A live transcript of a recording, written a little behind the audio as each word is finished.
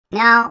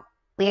Now,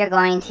 we are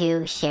going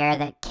to share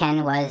that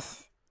Ken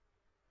was,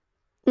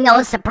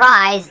 no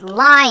surprise,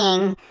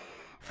 lying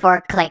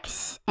for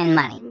clicks and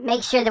money.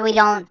 Make sure that we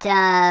don't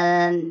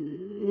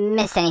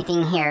miss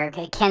anything here.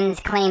 Ken's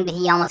claimed that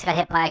he almost got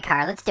hit by a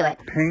car. Let's do it.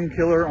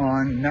 Painkiller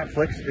on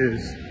Netflix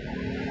is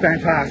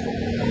fantastic.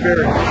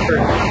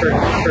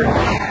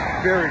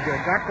 Very good.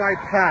 That guy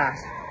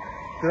passed.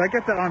 Did I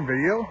get that on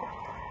video?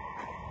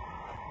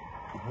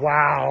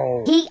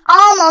 Wow. He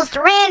almost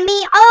ran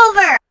me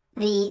over!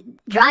 The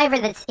driver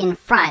that's in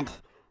front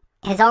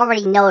has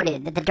already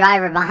noted that the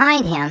driver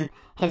behind him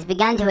has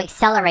begun to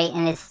accelerate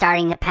and is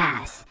starting to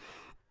pass.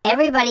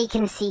 Everybody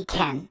can see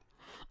Ken.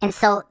 And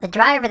so the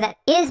driver that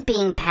is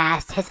being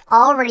passed has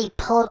already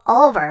pulled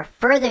over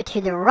further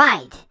to the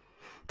right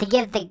to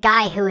give the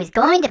guy who is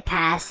going to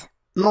pass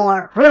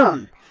more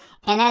room.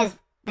 And as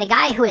the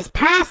guy who is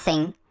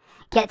passing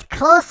gets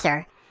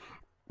closer,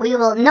 we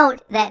will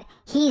note that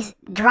he's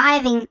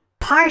driving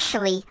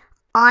partially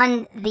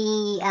on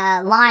the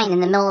line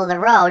in the middle of the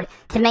road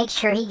to make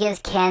sure he gives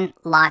Ken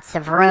lots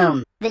of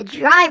room. The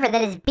driver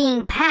that is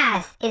being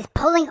passed is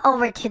pulling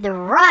over to the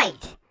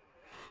right.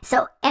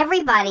 So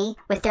everybody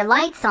with their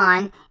lights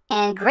on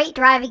and great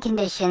driving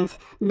conditions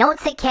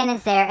notes that Ken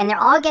is there and they're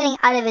all getting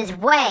out of his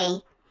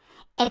way.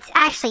 It's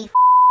actually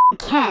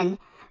Ken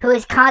who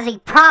is causing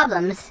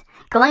problems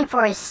going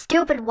for his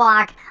stupid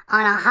walk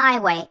on a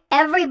highway.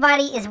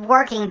 Everybody is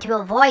working to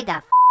avoid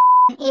that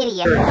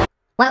idiot.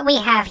 What we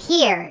have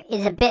here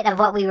is a bit of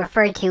what we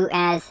refer to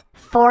as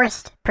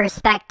forced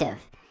perspective.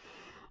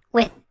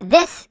 With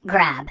this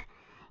grab,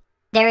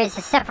 there is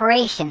a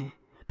separation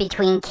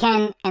between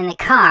Ken and the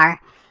car,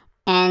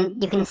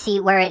 and you can see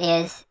where it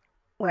is,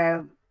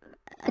 where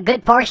a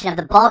good portion of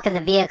the bulk of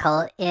the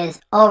vehicle is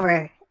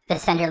over the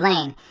center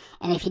lane.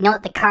 And if you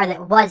note the car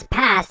that was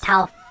passed,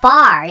 how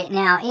far it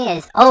now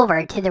is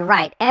over to the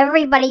right.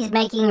 Everybody's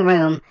making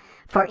room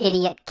for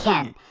idiot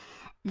Ken.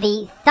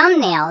 The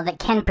thumbnail that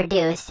Ken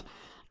produced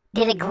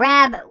did a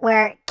grab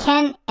where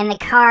Ken and the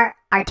car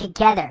are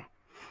together.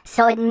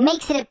 So it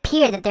makes it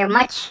appear that they're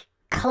much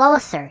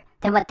closer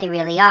than what they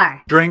really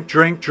are. Drink,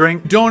 drink,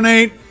 drink,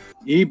 donate.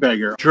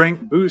 E-beggar.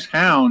 Drink, booze,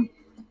 hound.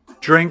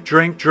 Drink,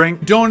 drink,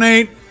 drink,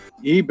 donate.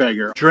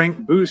 E-beggar.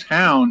 Drink, booze,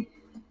 hound.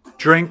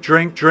 Drink,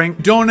 drink,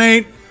 drink,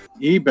 donate.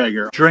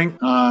 E-beggar. Drink,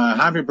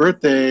 happy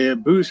birthday,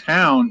 booze,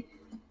 hound.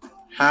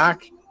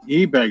 Hack,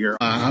 e-beggar.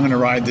 I'm gonna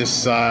ride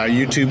this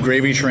YouTube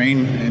gravy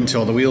train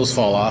until the wheels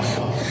fall off.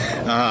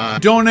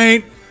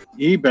 Donate.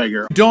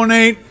 E-beggar.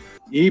 Donate.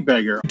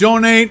 E-beggar.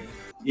 Donate.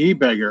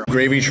 E-beggar.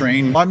 Gravy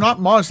train. I'm not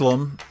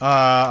Muslim.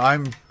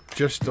 I'm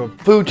just a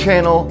food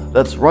channel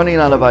that's running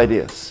out of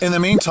ideas. In the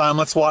meantime,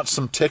 let's watch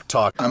some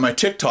TikTok. I'm a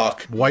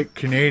TikTok. White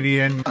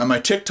Canadian. I'm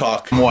a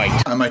TikTok. I'm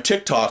white. I'm a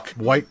TikTok.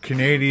 White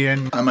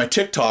Canadian. I'm a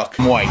TikTok.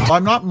 I'm white.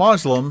 I'm not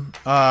Muslim.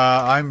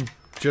 I'm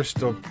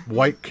just a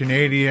white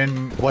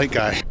Canadian. White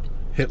guy.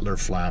 Hitler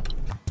flap.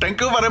 Thank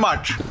you very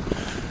much.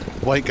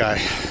 White guy.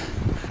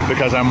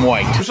 Because I'm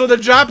white. So the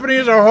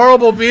Japanese are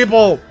horrible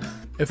people.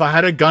 If I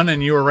had a gun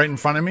and you were right in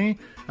front of me,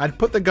 I'd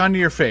put the gun to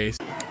your face.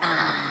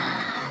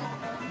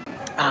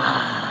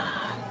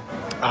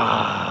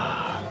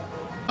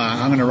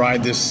 I'm gonna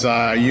ride this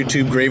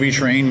YouTube gravy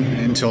train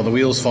until the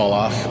wheels fall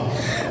off.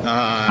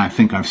 I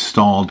think I've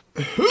stalled.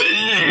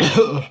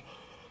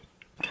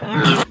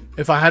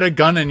 If I had a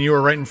gun and you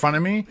were right in front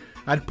of me,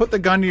 I'd put the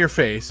gun to your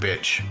face.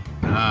 Bitch.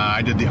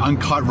 I did the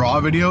uncut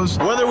raw videos.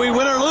 Whether we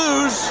win or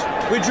lose,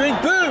 we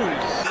drink booze.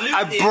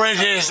 A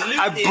British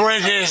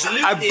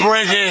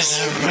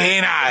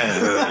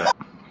peanut.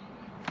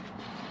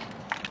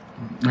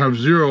 I have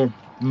zero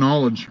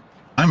knowledge.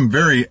 I'm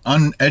very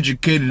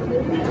uneducated.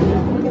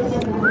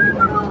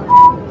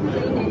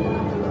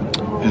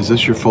 Is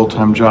this your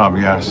full-time job?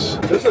 Yes.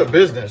 This is a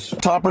business.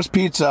 Topper's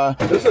Pizza.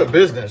 This is a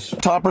business.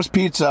 Topper's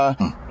Pizza.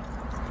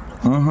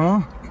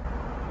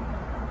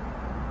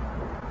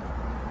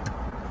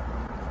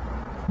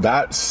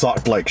 That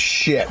sucked like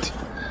shit.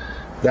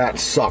 That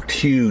sucked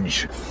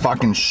huge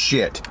fucking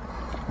shit.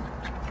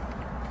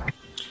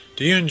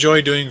 Do you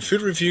enjoy doing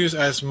food reviews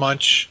as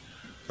much,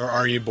 or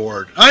are you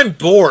bored? I'm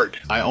bored!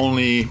 I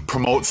only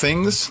promote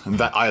things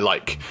that I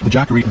like. The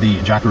Jackery, the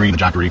Jackery, the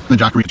Jackery, the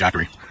Jackery,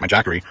 Jackery, my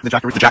Jackery, the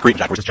Jackery, the Jackery,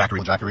 Jackery, the Jackery,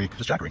 the Jackery,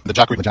 the Jackery, the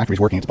Jackery, the Jackery's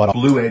working its butt off.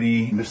 Blue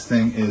Eddie, this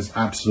thing is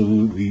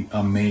absolutely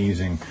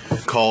amazing.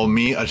 Call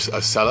me a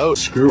sellout.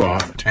 Screw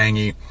off.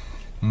 Tangy.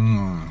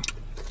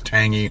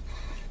 Tangy.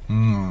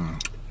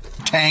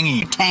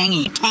 Tangy. Tangy.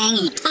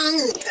 Tangy.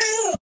 Tangy.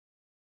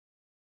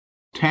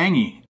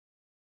 Tangy.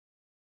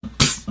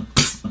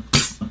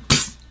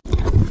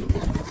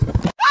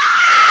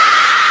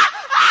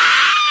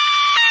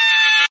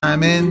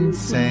 I'm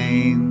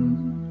insane.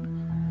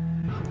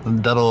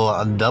 Double.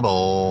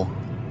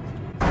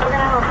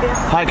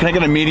 Hi, can I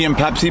get a medium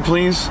Pepsi,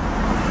 please?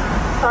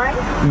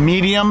 Sorry?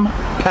 Medium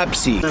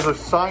Pepsi. There's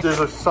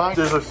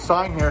a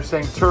sign here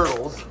saying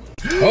turtles.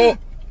 Oh.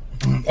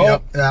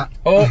 Yep, yeah.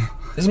 Oh.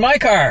 This is my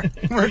car.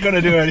 We're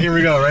gonna do it. Here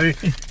we go. Ready?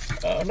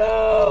 Oh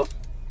no.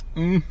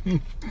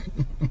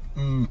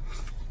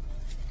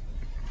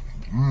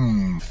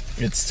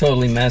 It's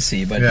totally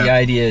messy, but the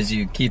idea is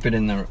you keep it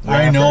in the wrapper.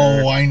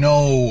 I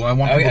know. I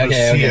want people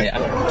to see it.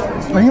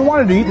 Well, he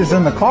wanted to eat this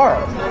in the car.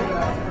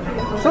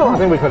 So I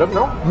think we could have,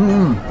 no?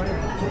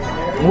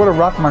 It would have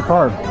rocked my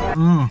car.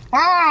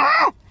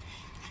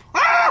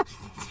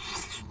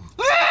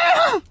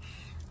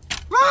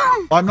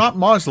 I'm not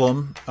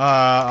Muslim.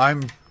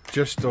 I'm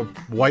just a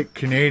white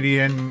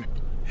Canadian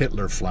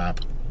Hitler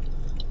flap.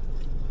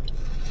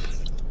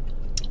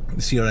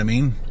 See what I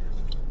mean?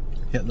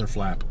 Hitler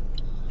flap.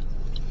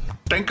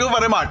 Thank you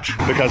very much.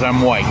 Because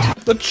I'm white.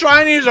 The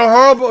Chinese are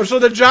horrible, so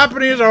the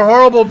Japanese are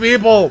horrible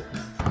people.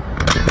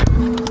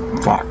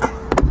 Fuck.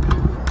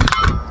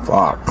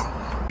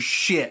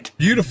 Shit.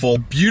 Beautiful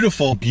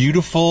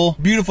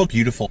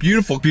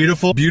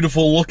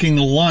looking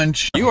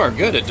lunch. You are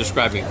good at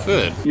describing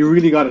food. You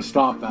really got to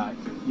stop that.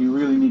 You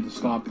really need to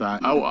stop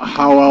that.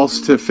 How else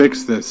to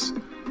fix this?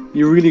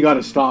 You really got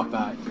to stop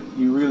that.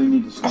 You really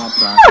need to stop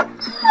that.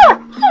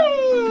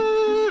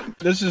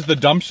 This is the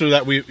dumpster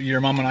that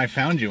your mom and I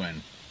found you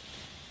in.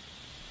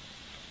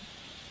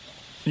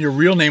 Your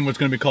real name was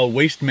going to be called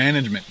Waste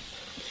Management.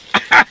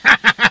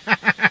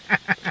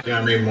 Yeah,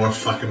 I made more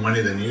fucking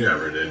money than you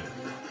ever did.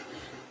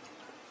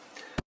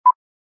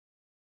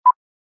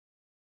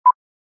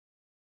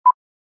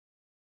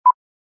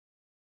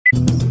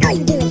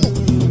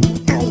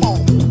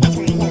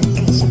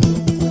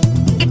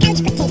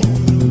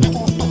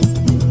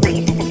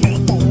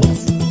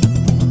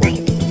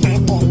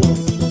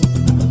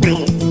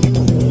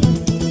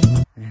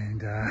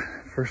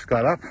 First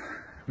got up,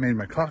 made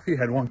my coffee,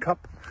 had 1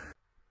 cup.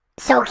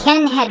 So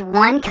Ken had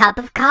 1 cup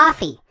of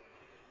coffee.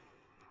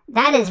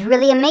 That is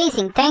really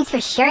amazing. Thanks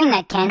for sharing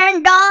that, Ken.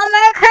 And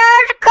Domik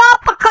has a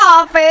cup of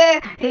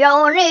coffee. He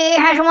only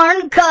has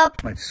 1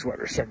 cup. My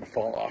sweater's starting to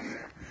fall off.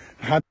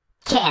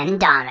 Ken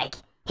Domik.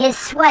 His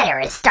sweater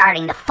is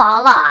starting to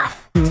fall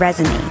off.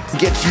 Resonates.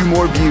 Get you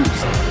more views.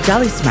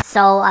 Jelly Smack.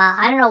 So,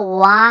 I don't know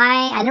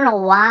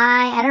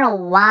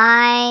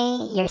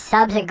why your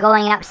subs are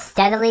going up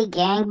steadily,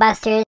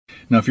 gangbusters.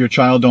 Now, if you're a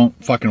child, don't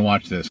fucking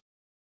watch this.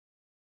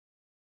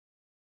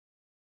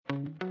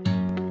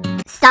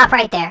 Stop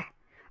right there.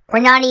 We're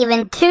not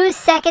even 2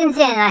 seconds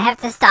in and I have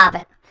to stop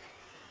it.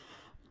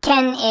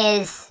 Ken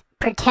is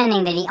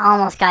pretending that he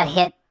almost got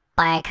hit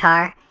by a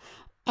car.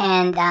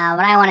 And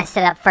what I want to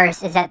set up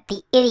first is that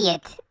the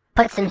idiot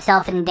puts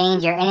himself in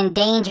danger and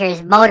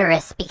endangers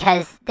motorists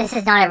because this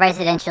is not a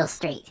residential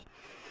street.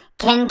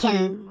 Ken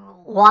can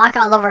walk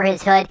all over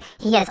his hood.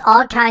 He has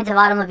all kinds of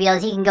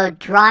automobiles. He can go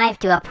drive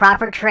to a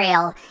proper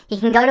trail. He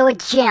can go to a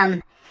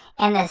gym.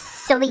 And the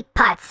silly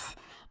putz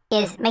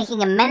is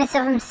making a menace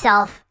of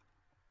himself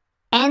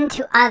and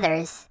to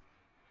others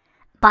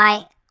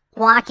by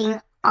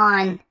walking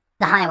on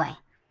the highway.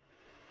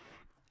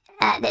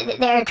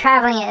 They're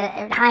traveling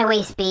at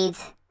highway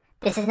speeds.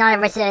 This is not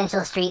a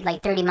residential street,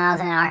 like 30 miles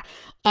an hour.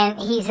 And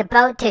he's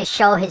about to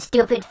show his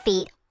stupid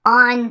feet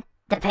on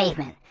the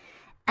pavement.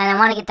 And I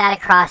want to get that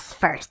across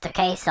first,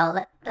 okay?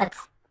 So let's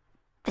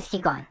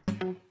keep going.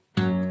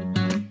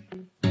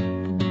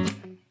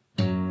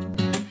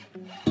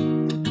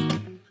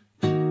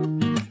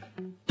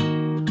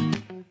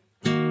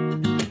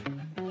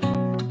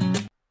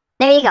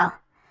 There you go.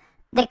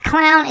 The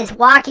clown is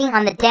walking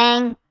on the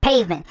dang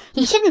pavement.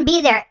 He shouldn't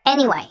be there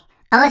anyway.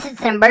 Unless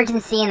it's an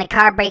emergency and the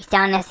car breaks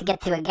down and has to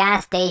get to a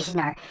gas station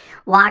or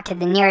walk to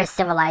the nearest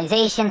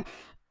civilization.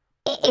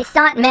 It's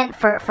not meant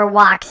for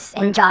walks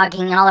and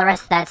jogging and all the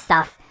rest of that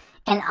stuff.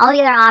 And all the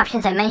other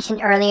options I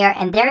mentioned earlier.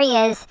 And there he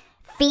is.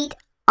 Feet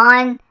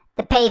on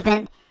the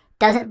pavement.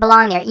 Doesn't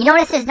belong there. You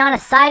notice there's not a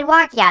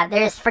sidewalk? Yeah,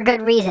 there's for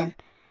good reason.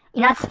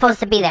 You're not supposed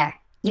to be there.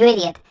 You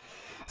idiot.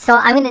 So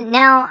I'm going to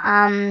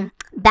now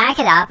back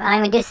it up. And I'm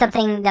going to do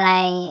something that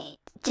I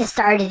just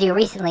started to do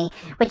recently.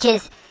 Which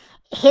is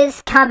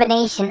his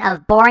combination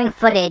of boring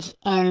footage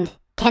and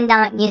Ken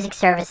Domik music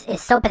service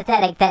is so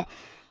pathetic that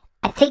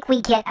I think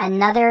we get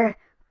another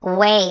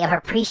way of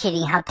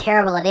appreciating how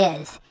terrible it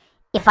is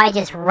if I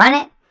just run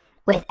it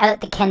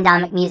without the Ken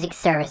Domik music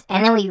service.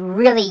 And then we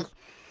really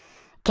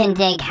can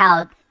dig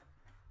how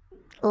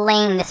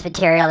lame this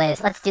material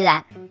is. Let's do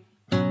that.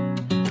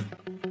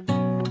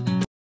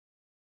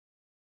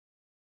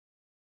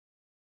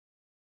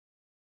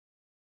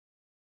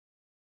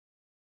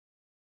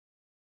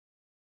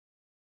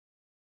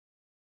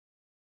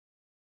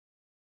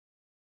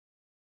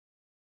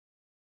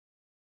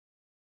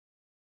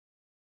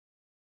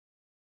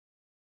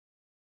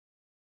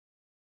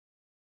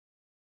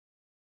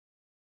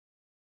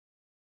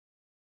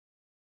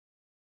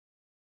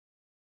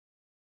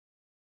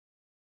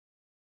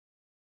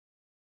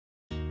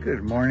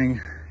 Good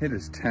morning. It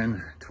is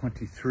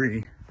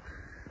 10:23.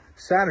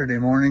 Saturday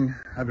morning.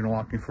 I've been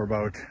walking for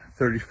about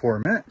 34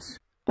 minutes.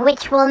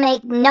 Which will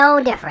make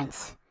no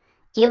difference.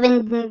 You've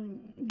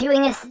been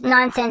doing this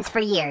nonsense for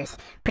years.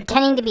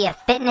 Pretending to be a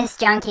fitness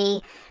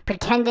junkie.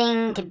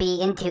 Pretending to be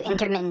into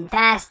intermittent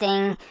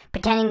fasting.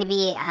 Pretending to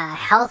be a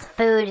health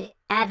food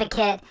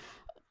advocate.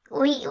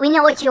 We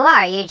know what you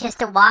are. You're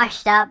just a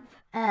washed up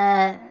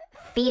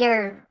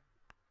feeder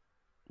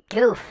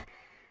goof.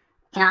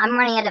 I'm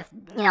running out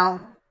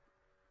of,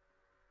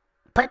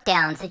 put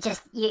downs. It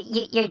just,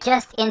 you're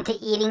just into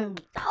eating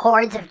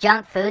hordes of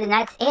junk food, and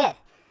that's it.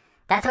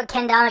 That's what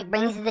Ken Domik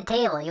brings to the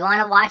table. You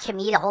want to watch him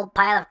eat a whole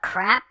pile of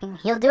crap, and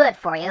he'll do it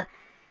for you.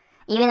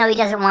 Even though he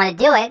doesn't want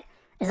to do it,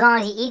 as long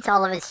as he eats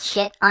all of his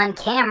shit on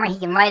camera, he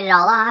can write it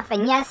all off,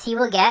 and yes, he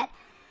will get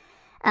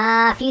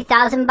a few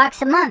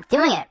 $1,000 a month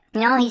doing it.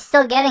 He's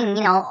still getting,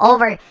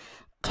 over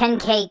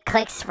 10K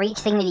clicks for each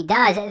thing that he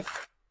does. It's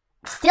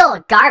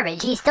still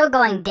garbage. He's still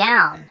going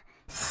down.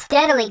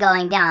 Steadily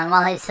going down,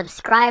 while his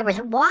subscribers...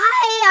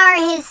 Why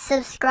are his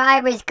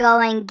subscribers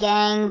going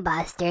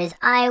gangbusters?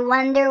 I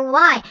wonder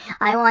why.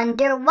 I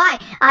wonder why.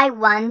 I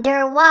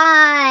wonder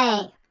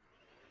why.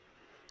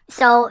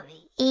 So,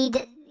 he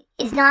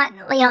is not,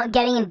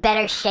 getting in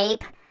better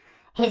shape.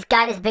 His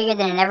gut is bigger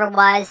than it ever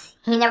was.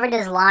 He never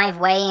does live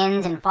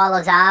weigh-ins and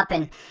follows up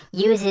and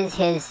uses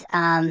his...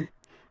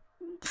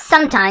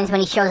 sometimes when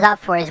he shows up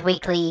for his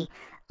weekly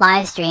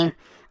live stream,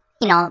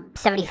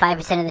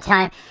 75% of the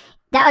time,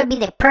 that would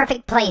be the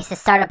perfect place to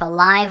start up a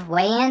live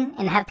weigh-in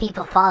and have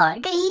people follow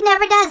it. He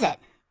never does it.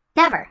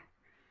 Never.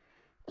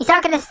 He's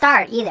not going to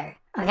start either.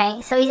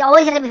 Okay? So he's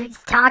always going to be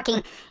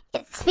talking.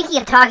 Speaking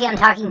of talking, I'm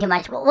talking too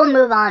much. We'll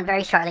move on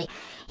very shortly.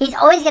 He's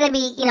always going to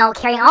be,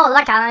 carrying,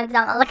 look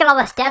at all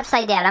the steps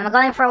I did. I'm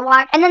going for a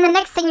walk. And then the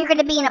next thing, you're going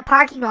to be in a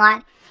parking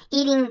lot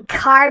eating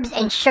carbs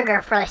and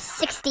sugar for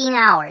 16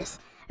 hours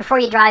before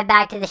you drive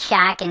back to the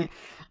shack and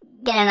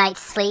get a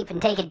night's sleep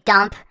and take a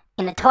dump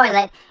in the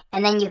toilet.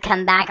 And then you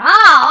come back, oh,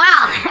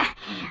 wow,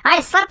 I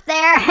slept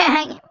there.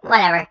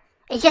 Whatever.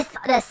 It's just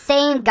the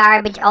same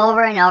garbage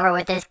over and over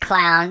with this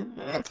clown.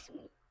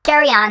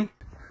 Carry on.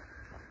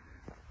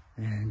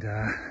 And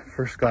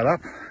first got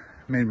up,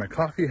 made my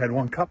coffee, had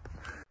 1 cup.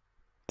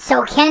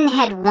 So Ken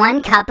had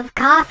 1 cup of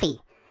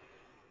coffee.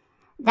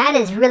 That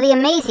is really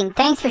amazing.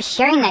 Thanks for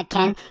sharing that,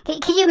 Ken.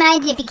 Could you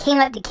imagine if you came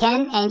up to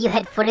Ken and you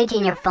had footage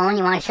in your phone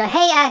you want to show?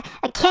 Hey,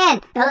 Ken,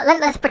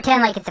 let's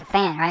pretend like it's a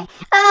fan, right?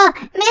 Oh,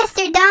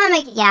 Mr.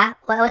 Domik. Yeah,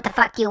 what the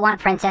fuck do you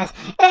want, princess?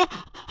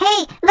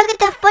 Hey, look at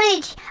the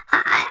footage.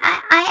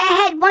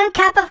 I had 1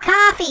 cup of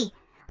coffee.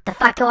 What the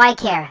fuck do I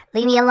care?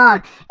 Leave me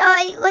alone.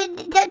 Oh,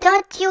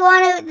 don't you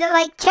want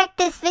to, check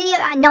this video?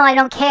 No, I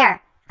don't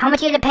care. How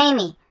much are you to pay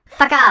me?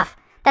 Fuck off.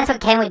 That's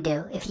what Ken would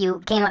do if you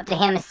came up to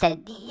him and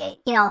said,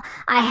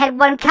 I had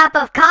 1 cup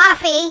of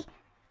coffee.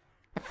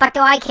 The fuck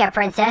do I care,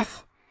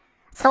 princess?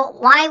 So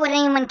why would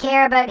anyone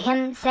care about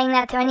him saying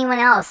that to anyone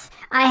else?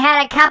 I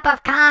had a cup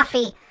of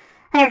coffee.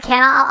 There,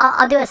 Ken,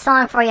 I'll do a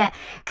song for you.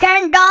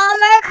 Ken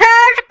Domik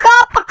has a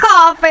cup of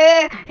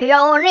coffee. He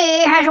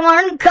only has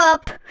 1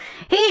 cup.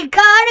 He's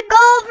gotta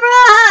go for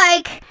a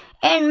hike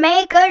and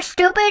make a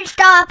stupid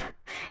stop.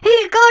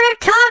 He's gonna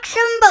talk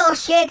some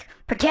bullshit,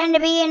 pretend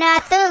to be an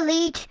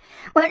athlete,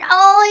 when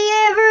all he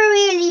ever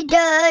really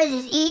does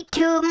is eat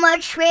too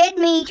much red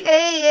meat.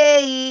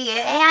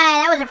 Yeah,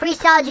 that was a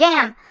freestyle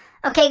jam.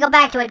 Okay, go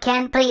back to it,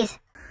 Ken, please.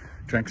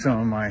 Drank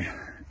some of my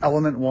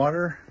element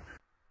water.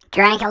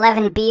 Drank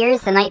 11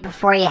 beers the night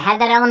before you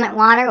had that element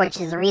water, which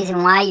is the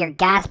reason why you're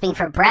gasping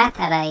for breath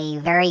at a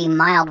very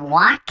mild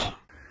walk.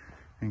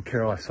 And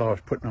Carol, I saw, was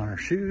putting on her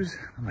shoes.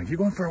 I'm like, you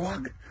going for a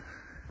walk?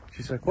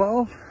 She's like,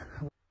 well...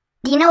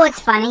 Do you know what's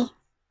funny?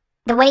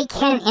 The way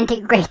Ken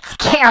integrates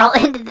Carol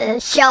into the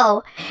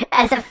show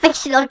as a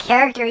fictional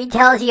character he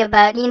tells you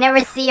about, you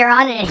never see her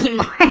on it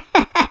anymore.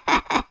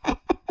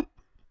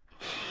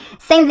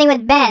 Same thing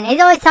with Ben. He's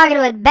always talking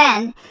with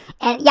Ben.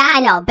 And yeah, I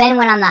know, Ben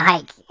went on the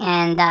hike,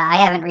 and I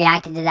haven't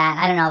reacted to that.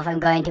 I don't know if I'm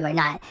going to or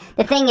not.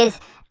 The thing is,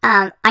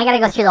 I gotta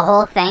go through the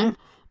whole thing,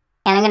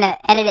 and I'm gonna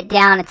edit it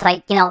down. It's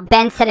like,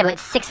 Ben said about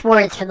 6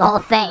 words for the whole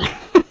thing.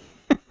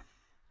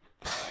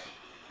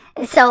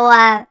 So,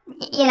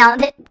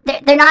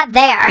 they're not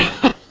there.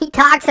 He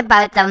talks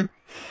about them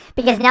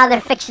because now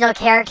they're fictional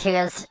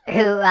characters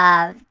who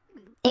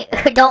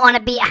don't want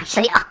to be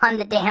actually on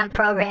the damn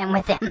program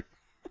with him.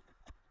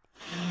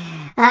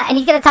 And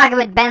he's going to talk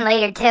about Ben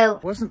later, too. I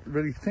wasn't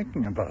really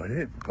thinking about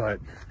it, but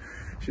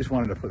she just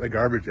wanted to put the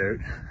garbage out.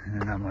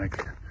 And I'm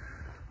like,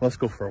 let's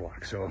go for a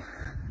walk. So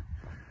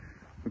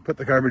we put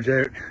the garbage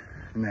out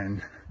and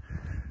then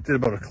did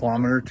about 1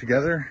 kilometer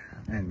together.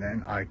 And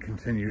then I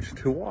continued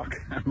to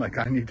walk. I'm like,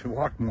 I need to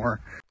walk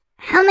more.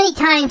 How many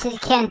times has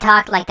Ken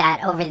talked like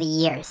that over the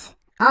years?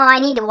 Oh, I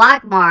need to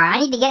walk more. I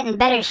need to get in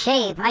better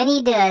shape. I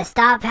need to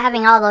stop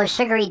having all those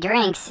sugary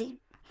drinks.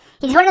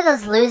 He's one of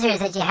those losers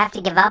that you have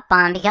to give up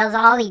on because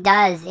all he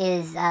does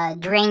is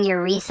drain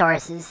your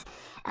resources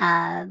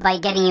by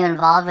getting you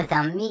involved with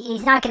him.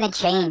 He's not going to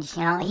change.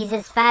 He's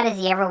as fat as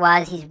he ever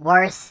was. He's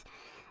worse.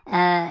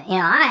 I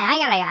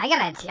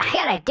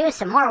gotta do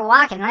some more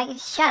walking. Like,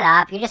 shut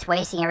up. You're just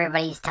wasting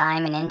everybody's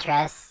time and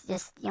interest.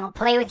 Just,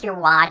 play with your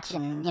watch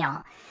and,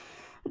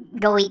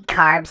 go eat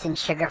carbs and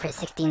sugar for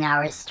 16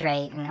 hours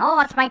straight. And,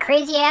 it's my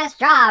crazy ass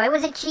job. It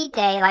was a cheat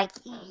day. Like,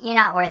 you're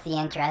not worth the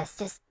interest.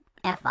 Just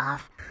F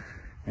off.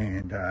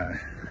 And,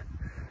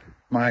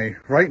 my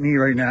right knee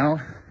right now.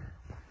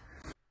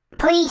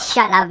 Please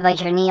shut up about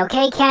your knee,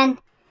 okay, Ken?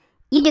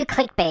 You do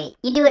clickbait.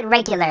 You do it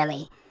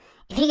regularly.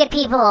 if you get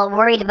people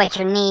worried about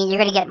your knee, you're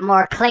going to get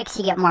more clicks,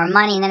 you get more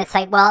money, and then it's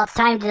like, well, it's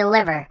time to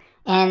deliver.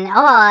 And,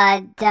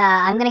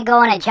 I'm going to go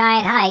on a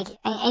giant hike.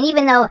 And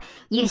even though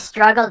you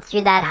struggled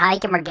through that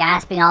hike and were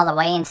gasping all the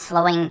way and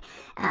slowing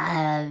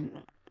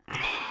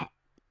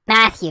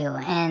Matthew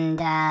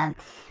and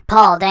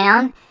Paul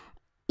down,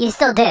 you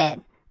still did it.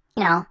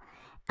 You know,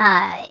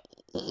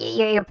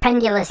 your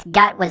pendulous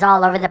gut was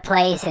all over the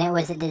place, and it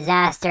was a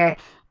disaster,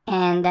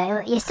 and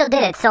you still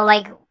did it. So,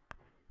 like,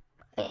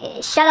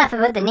 shut up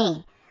about the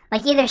knee.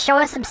 Like, either show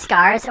us some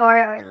scars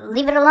or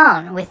leave it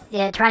alone with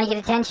trying to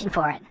get attention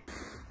for it.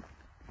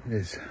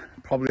 Is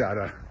probably at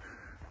a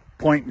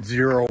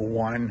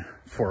 0.01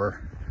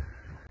 for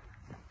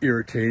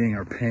irritating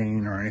or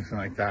pain or anything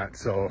like that.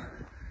 So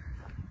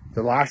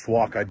the last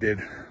walk I did,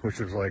 which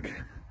was like,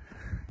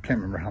 I can't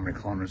remember how many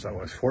kilometers that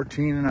was,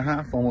 14 and a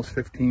half, almost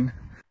 15.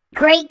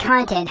 Great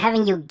content,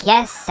 having you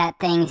guess at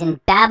things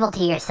and babble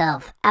to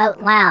yourself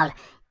out loud.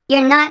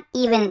 You're not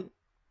even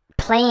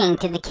playing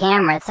to the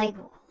camera. It's like,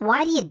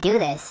 why do you do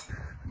this?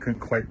 I couldn't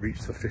quite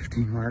reach the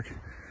 15 mark.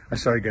 I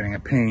started getting a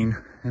pain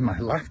in my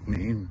left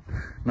knee,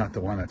 not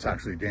the one that's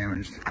actually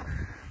damaged.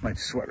 My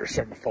sweater's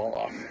starting to fall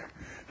off.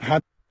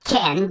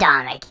 Ken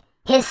Domik,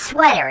 his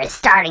sweater is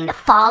starting to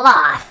fall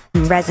off.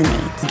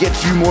 Resonate.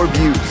 Get you more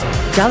views.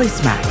 Jelly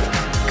Smack.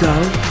 Go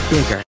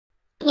bigger.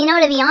 You know,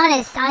 to be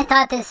honest, I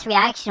thought this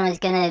reaction was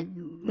gonna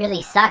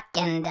really suck,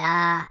 and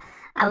I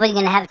wasn't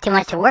gonna have too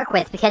much to work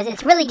with, because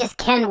it's really just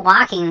Ken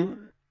walking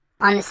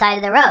on the side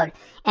of the road.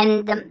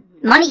 And the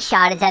money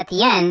shot is at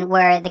the end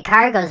where the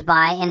car goes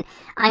by, and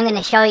I'm going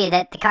to show you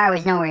that the car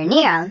was nowhere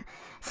near him.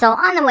 So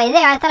on the way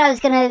there, I thought I was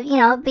going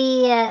to,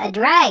 be a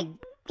drag,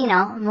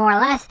 more or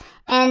less.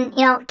 And,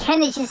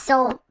 Ken is just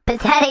so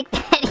pathetic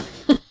that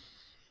he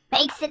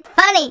makes it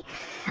funny.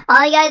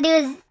 All you got to do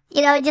is,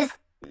 just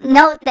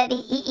note that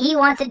he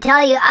wants to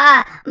tell you,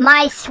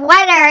 my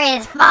sweater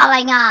is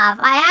falling off.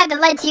 I had to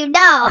let you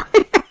know.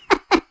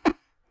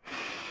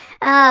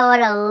 Oh, what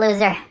a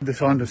loser.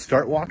 This on to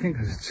start walking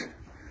because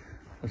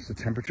what's the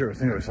temperature? I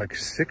think it was like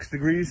 6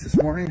 degrees this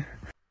morning.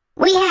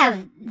 We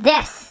have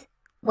this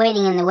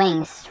waiting in the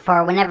wings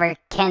for whenever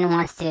Ken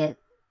wants to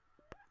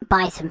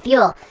buy some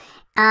fuel.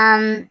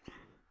 Maybe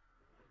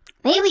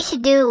we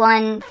should do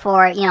one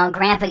for,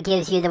 Grandpa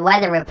gives you the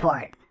weather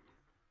report.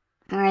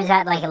 Or is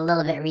that like a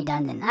little bit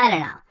redundant? I don't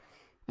know.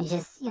 It's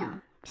just,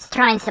 just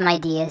trying some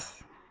ideas.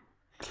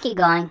 Let's keep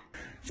going.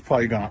 It's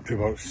probably gone up to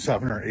about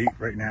 7 or 8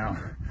 right now.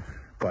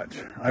 But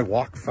I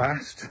walk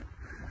fast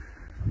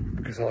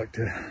because I like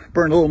to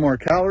burn a little more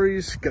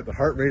calories, get the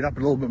heart rate up a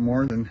little bit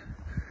more than...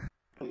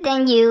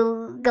 Then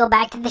you go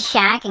back to the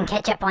shack and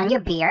catch up on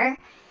your beer.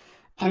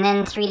 And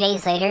then 3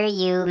 days later,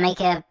 you make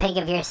a pig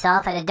of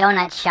yourself at a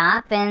donut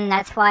shop, and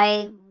that's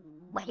why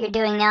what you're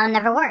doing now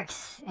never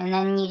works. And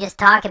then you just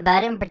talk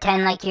about it and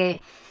pretend like you're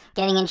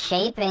getting in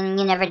shape, and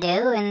you never do,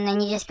 and then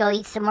you just go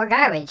eat some more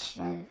garbage.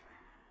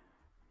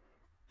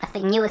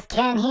 Nothing new with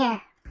Ken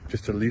here.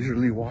 Just a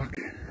leisurely walk.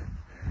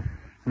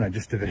 And I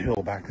just did a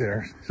hill back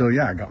there. So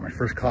yeah, I got my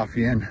first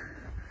coffee in.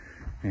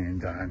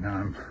 And now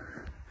I'm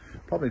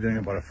probably doing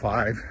about a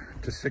 5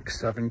 to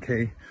 6,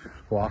 7K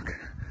walk.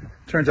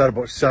 Turns out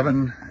about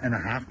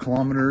 7.5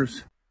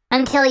 kilometers.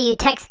 Until you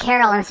text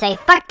Carol and say,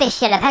 fuck this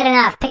shit, I've had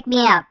enough, pick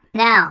me up,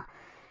 now.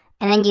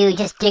 And then you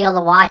just jiggle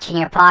the watch in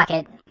your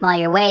pocket while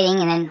you're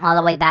waiting, and then all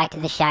the way back to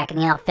the shack in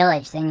the Elk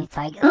Village. Then it's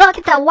like, look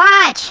at the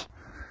watch!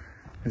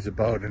 It's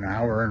about an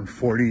hour and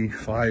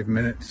 45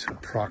 minutes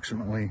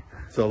approximately.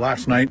 So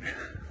last night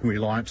we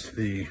launched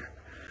the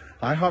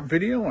IHOP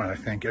video, and I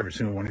thank every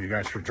single one of you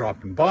guys for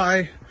dropping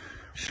by,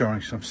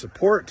 showing some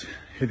support,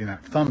 hitting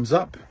that thumbs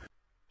up.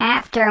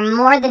 After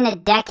more than a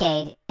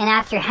decade, and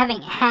after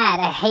having had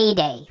a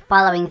heyday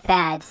following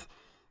fads,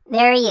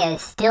 there he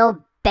is,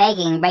 still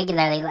begging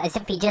regularly as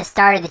if he just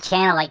started the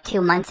channel like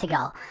 2 months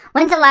ago.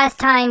 When's the last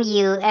time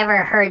you ever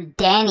heard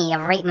Danny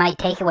of Rate My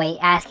Takeaway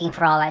asking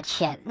for all that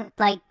shit?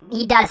 Like,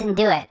 he doesn't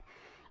do it.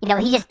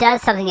 He just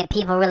does something that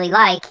people really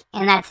like,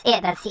 and that's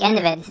it. That's the end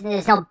of it.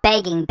 There's no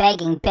begging.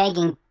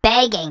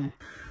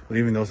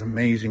 Leaving those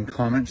amazing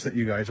comments that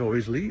you guys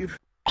always leave.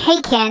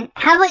 Hey, Ken,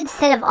 how about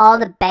instead of all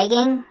the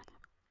begging,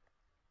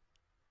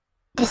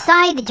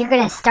 decide that you're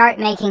going to start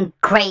making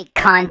great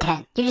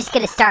content. You're just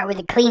going to start with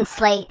a clean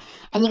slate,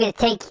 and you're going to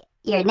take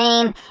your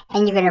name,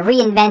 and you're going to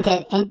reinvent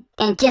it,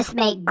 and just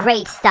make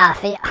great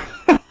stuff. Look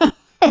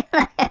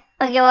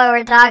at what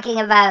we're talking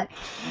about.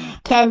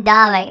 Ken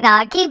Domik.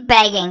 No, keep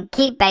begging.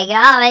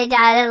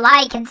 Oh,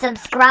 like and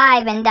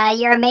subscribe, and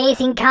your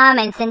amazing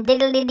comments, and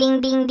diddly ding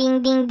ding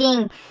ding ding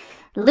ding.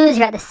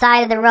 Loser at the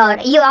side of the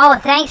road.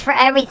 Thanks for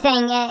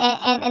everything,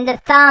 and the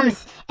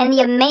thumbs, and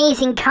the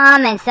amazing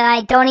comments that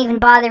I don't even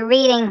bother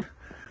reading.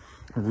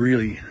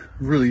 Really,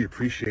 really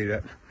appreciate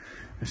it.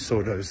 And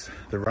so does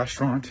the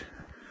restaurant.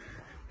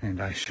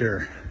 And I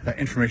share that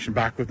information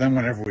back with them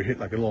whenever we hit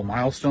like a little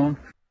milestone.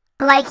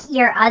 Like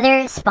your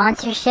other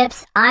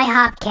sponsorships,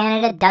 IHOP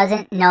Canada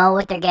doesn't know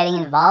what they're getting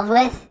involved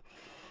with.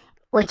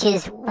 which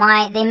is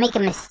why they make a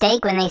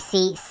mistake when they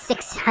see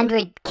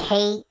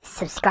 600K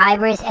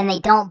subscribers and they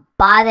don't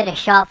bother to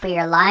show up for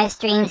your live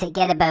streams that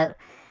get about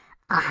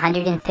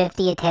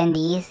 150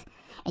 attendees,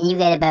 and you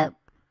get about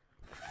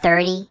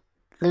 30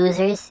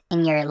 losers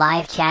in your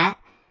live chat.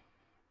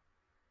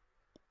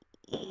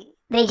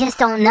 They just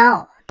don't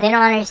know. They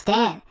don't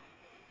understand.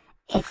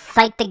 It's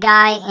like the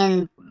guy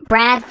in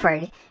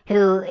Bradford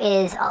who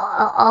is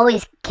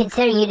always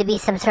considering you to be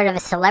some sort of a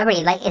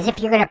celebrity, like as if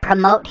you're going to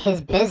promote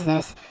his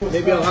business.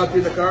 Maybe I'll hop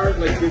in the car.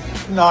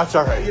 No, it's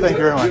all right. Thank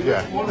you very much.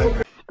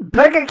 Yeah.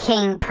 Burger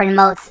King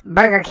promotes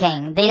Burger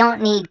King. They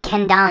don't need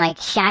Ken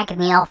Domik, Shack in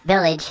the Elf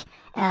Village,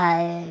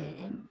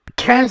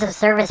 terms of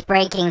service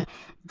breaking,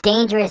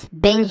 dangerous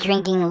binge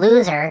drinking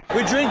loser.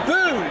 We drink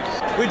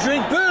booze. We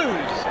drink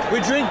booze.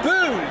 We drink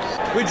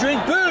booze. We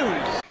drink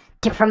booze.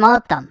 To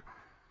promote them.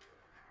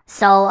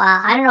 So,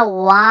 I don't know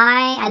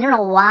why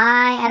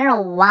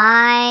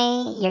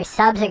your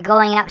subs are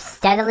going up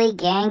steadily,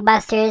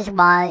 gangbusters,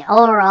 while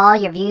overall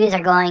your views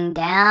are going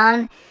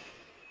down.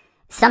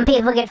 Some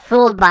people get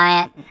fooled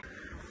by it.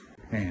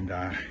 And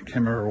I can't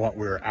remember what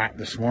we were at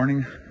this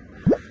morning,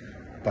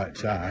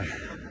 but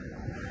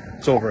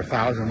it's over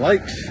 1,000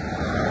 likes. And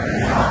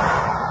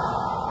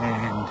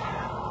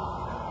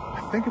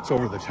I think it's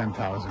over the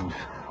 10,000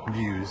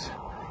 views,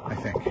 I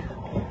think.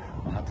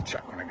 I'll have to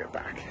check when I get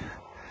back.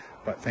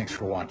 But thanks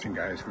for watching,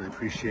 guys. Really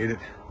appreciate it.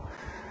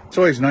 It's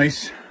always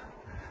nice.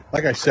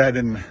 Like I said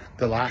in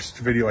the last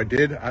video I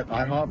did at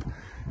IHOP,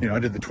 you know, I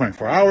did the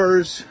 24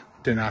 hours,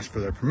 didn't ask for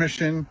their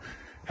permission,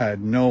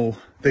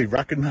 they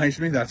recognized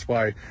me. That's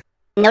why.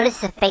 Notice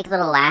the fake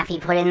little laugh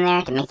he put in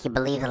there to make you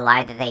believe the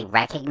lie that they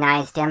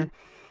recognized him.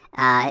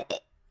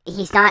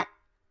 He's not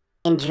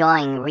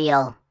enjoying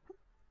real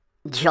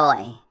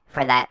joy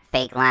for that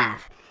fake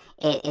laugh.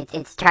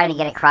 It's trying to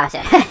get across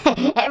it.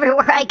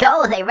 Everywhere I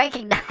go, they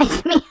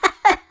recognize me.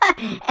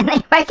 And they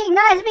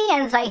recognize me,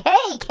 and it's like,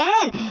 hey,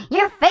 Ken,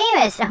 you're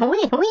famous.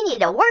 We need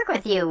to work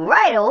with you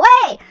right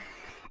away.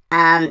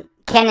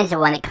 Ken is the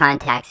one that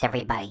contacts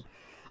everybody.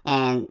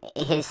 And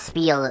his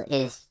spiel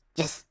is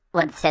just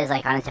what it says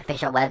like on his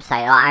official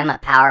website. Oh, I'm a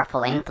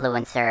powerful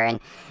influencer.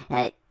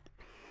 And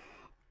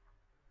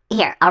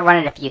here, I'll run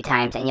it a few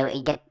times, and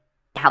you'll get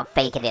how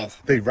fake it is.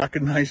 They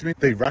recognize me.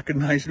 They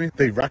recognize me.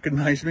 They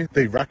recognize me.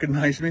 They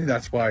recognize me.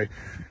 That's why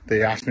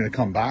they asked me to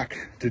come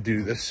back to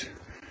do this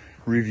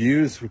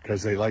reviews,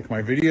 because they like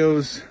my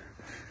videos.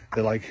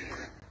 They like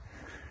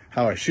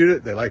how I shoot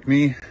it. They like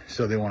me.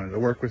 So they wanted to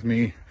work with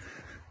me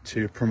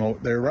to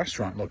promote their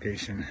restaurant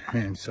location.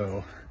 And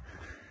so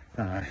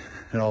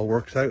it all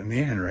works out in the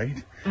end,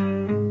 right?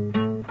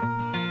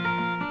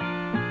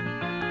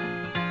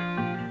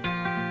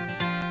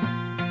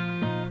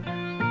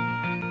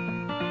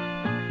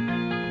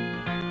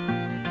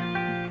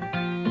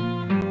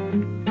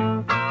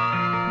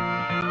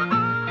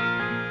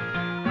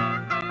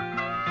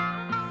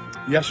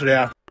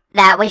 Yesterday,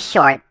 that was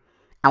short.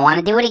 I want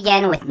to do it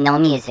again with no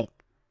music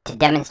to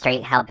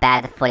demonstrate how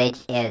bad the footage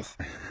is.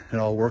 It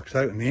all works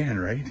out in the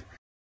end, right?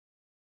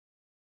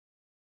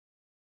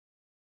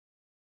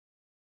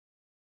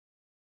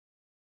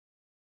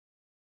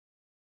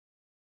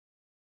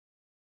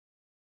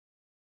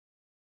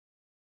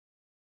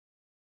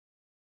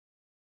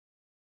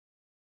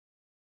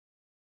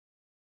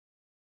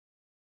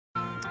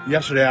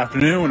 Yesterday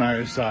afternoon, when I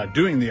was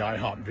doing the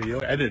IHOP video,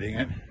 editing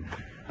it,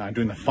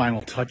 doing the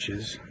final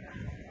touches,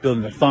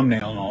 building the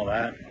thumbnail and all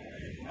that.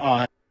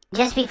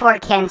 Just before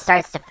Ken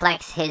starts to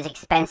flex his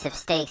expensive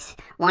steaks,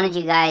 wanted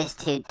you guys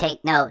to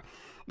take note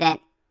that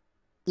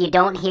you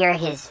don't hear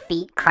his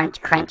feet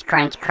crunch, crunch,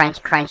 crunch,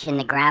 crunch, crunch in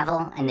the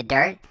gravel and the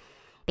dirt,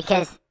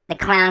 because the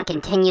clown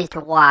continues to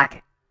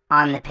walk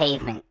on the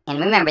pavement. And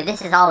remember,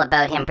 this is all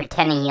about him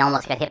pretending he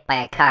almost got hit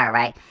by a car,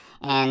 right?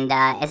 And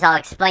as I'll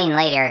explain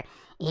later,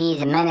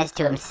 he's a menace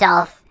to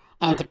himself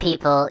and to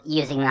people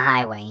using the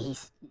highway.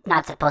 He's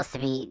not supposed to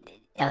be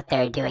out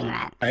there doing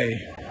that. I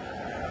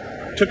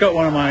took out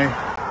one of my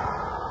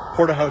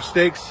porterhouse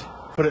steaks,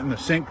 put it in the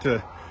sink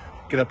to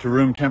get up to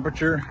room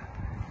temperature,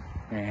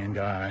 and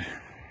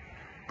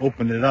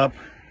opened it up.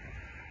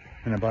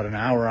 And about an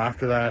hour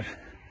after that,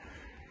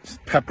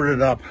 peppered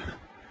it up,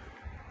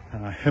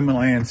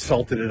 Himalayan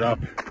salted it up,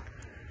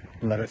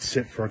 and let it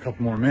sit for a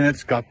couple more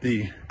minutes. Got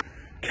the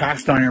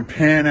cast iron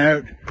pan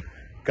out,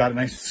 got it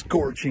nice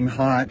scorching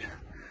hot,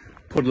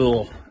 put a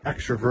little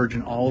extra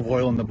virgin olive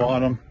oil in the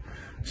bottom,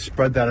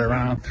 spread that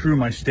around, threw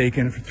my steak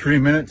in for 3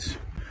 minutes,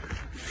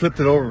 flipped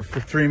it over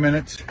for 3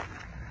 minutes,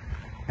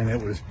 and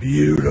it was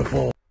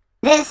beautiful.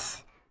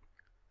 This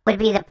would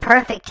be the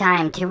perfect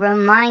time to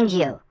remind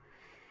you,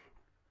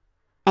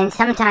 and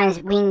sometimes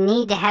we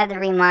need to have the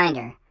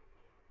reminder,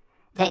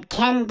 that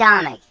Ken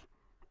Domik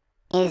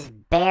is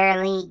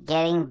barely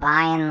getting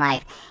by in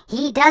life.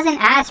 He doesn't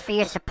ask for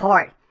your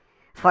support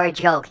for a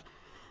joke.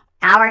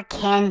 Our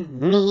Ken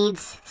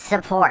needs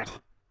support.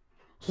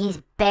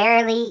 He's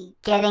barely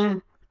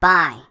getting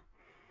by.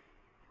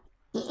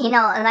 You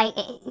know, like,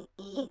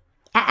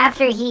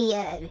 after he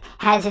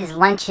has his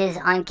lunches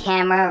on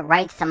camera,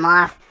 writes them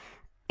off,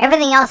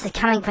 Everything else is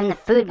coming from the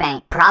food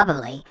bank,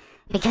 probably,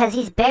 because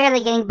he's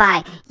barely getting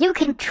by. You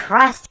can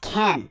trust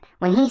Ken.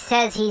 When he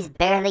says he's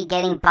barely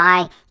getting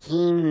by,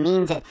 he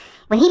means it.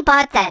 When he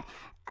bought that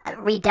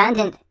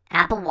redundant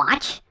Apple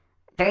Watch,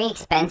 very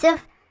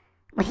expensive,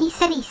 when he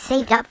said he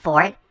saved up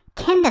for it,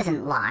 Ken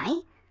doesn't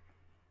lie.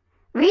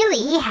 Really,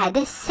 he had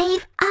to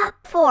save up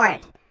for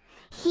it.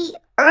 He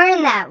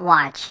earned that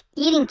watch,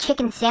 eating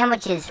chicken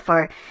sandwiches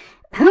for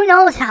who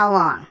knows how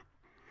long.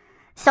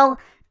 So,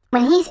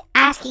 when he's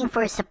asking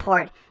for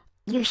support,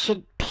 you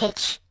should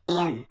pitch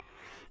in.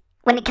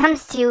 When it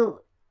comes to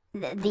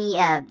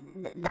the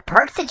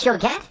perks that you'll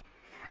get,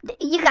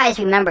 you guys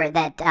remember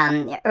that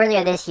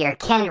earlier this year,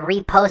 Ken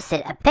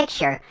reposted a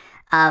picture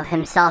of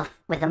himself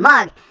with a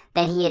mug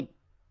that he had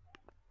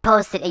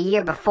posted a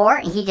year before.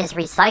 He just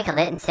recycled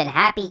it and said,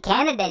 "Happy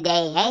Canada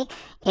Day, eh?"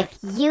 If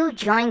you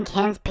join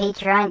Ken's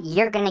Patreon,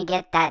 you're going to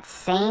get that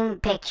same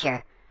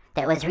picture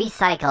that was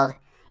recycled.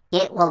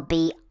 It will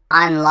be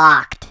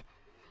unlocked.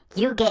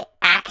 You get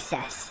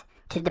access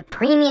to the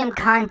premium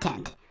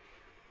content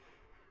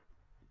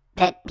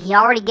that he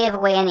already gave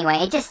away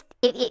anyway.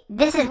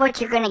 This is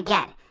what you're going to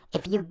get.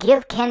 If you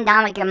give Ken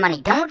Domik your money,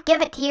 don't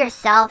give it to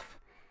yourself,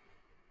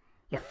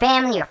 your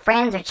family, your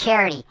friends, or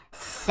charity.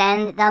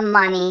 Send the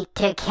money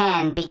to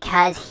Ken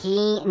because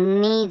he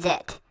needs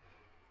it.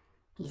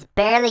 He's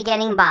barely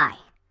getting by.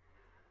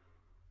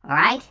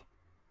 Alright?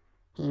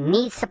 He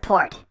needs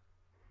support.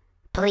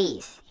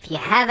 Please, if you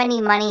have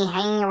any money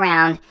hanging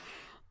around,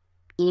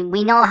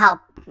 we know how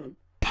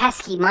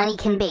pesky money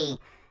can be.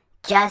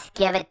 Just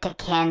give it to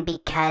Ken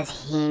because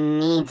he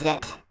needs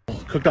it.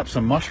 Cooked up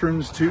some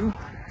mushrooms too.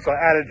 So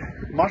I added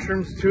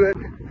mushrooms to it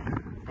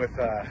with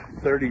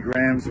 30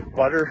 grams of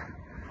butter.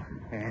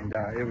 And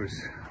it was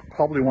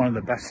probably one of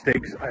the best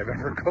steaks I've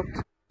ever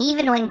cooked.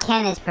 Even when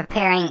Ken is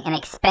preparing an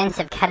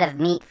expensive cut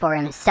of meat for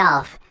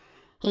himself,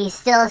 he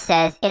still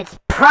says it's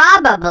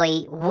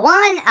probably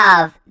one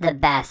of the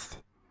best.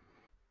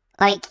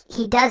 Like,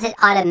 he does it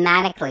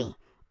automatically,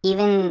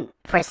 even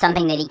for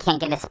something that he can't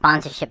get a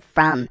sponsorship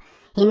from.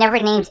 He never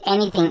names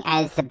anything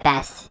as the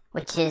best,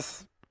 which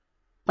is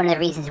one of the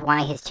reasons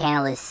why his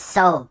channel is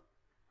so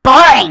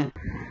boring.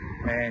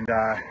 And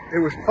it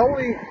was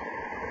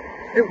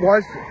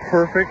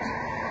perfect.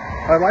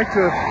 I'd like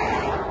to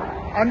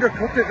have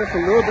undercooked it just a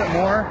little bit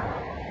more.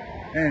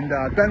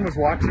 And Ben was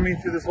watching me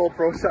through this whole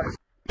process.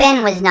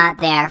 Ben was not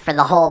there for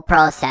the whole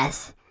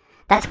process.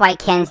 That's why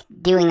Ken's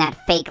doing that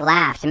fake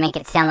laugh to make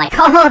it sound like,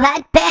 oh,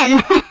 that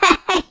Ben,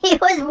 he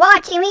was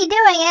watching me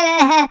doing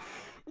it.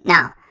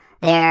 No,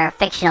 they're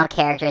fictional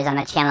characters on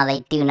a channel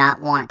they do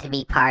not want to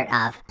be part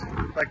of.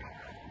 Like,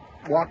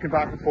 walking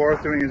back and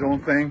forth, doing his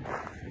own thing.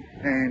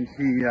 And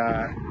he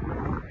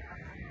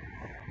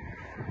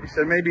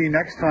said maybe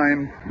next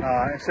time,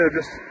 instead of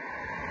just,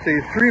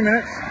 say, 3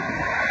 minutes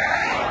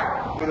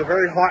with a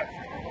very hot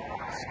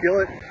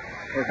skillet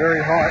or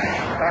very hot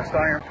cast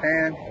iron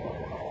pan,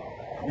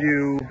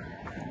 you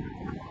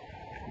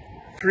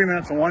 3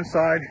 minutes on one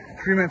side,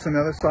 3 minutes on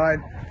the other side,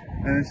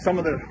 and in some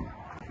of the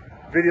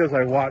videos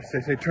I watched,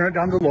 they say turn it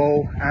down to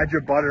low, add your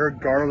butter,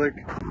 garlic,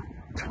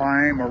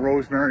 thyme, or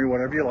rosemary,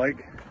 whatever you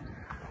like,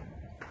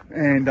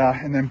 and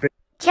then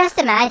just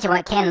imagine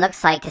what Ken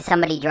looks like to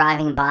somebody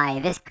driving by.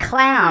 This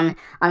clown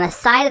on the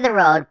side of the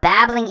road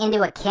babbling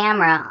into a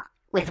camera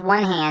with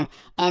one hand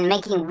and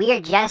making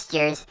weird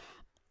gestures.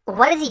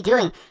 What is he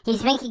doing?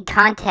 He's making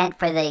content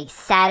for the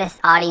saddest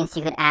audience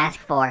you could ask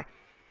for.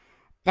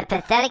 The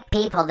pathetic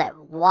people that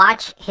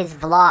watch his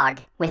vlog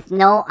with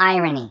no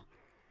irony.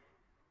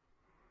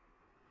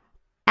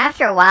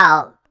 After a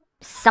while,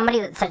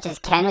 somebody such as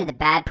Ken with a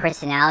bad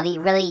personality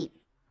really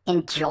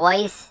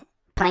enjoys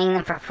playing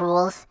them for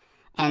fools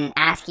and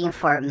asking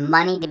for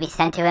money to be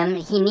sent to him.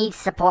 He needs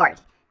support,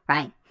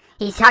 right?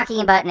 He's talking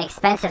about an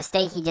expensive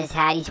steak he just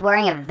had. He's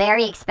wearing a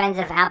very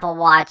expensive Apple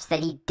Watch that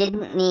he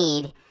didn't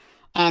need.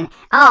 And,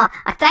 oh,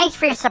 thanks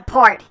for your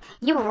support.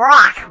 You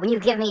rock when you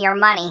give me your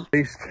money.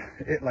 Based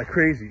it like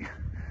crazy.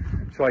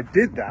 So I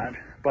did that,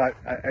 but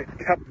I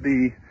kept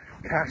the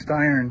cast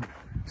iron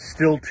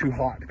still too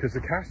hot because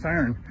the cast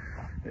iron,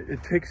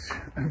 it takes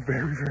a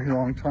very, very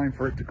long time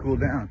for it to cool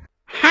down.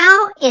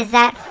 How is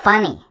that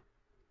funny?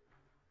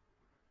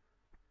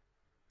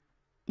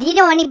 Do you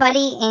know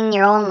anybody in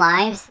your own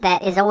lives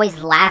that is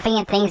always laughing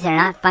at things that are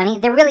not funny?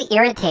 They're really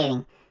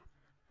irritating.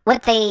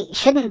 What they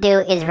shouldn't do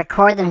is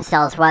record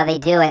themselves while they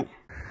do it.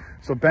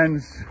 So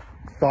Ben's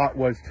thought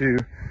was to,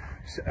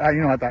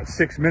 at that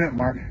 6 minute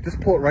mark, just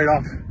pull it right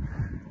off.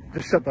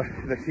 Just shut the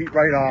heat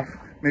right off.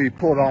 Maybe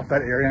pull it off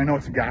that area. I know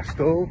it's a gas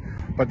stove,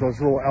 but those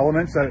little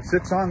elements that it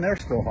sits on, they're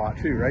still hot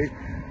too, right?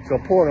 So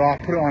pull it off,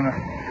 put it on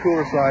a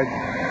cooler side,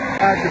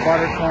 add your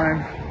butter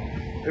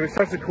time. If it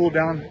starts to cool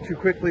down too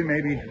quickly,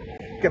 maybe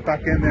get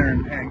back in there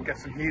and get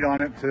some heat on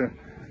it to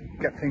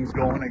get things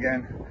going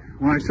again.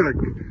 When I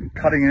started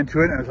cutting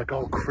into it, I was like,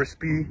 oh,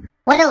 crispy.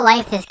 What a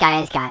life this guy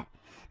has got.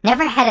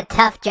 Never had a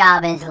tough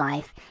job in his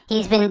life.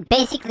 He's been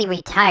basically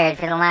retired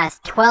for the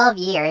last 12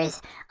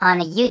 years on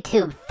a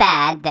YouTube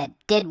fad that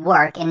did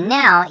work. And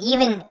now,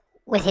 even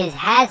with his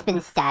has-been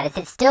status,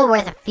 it's still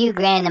worth a few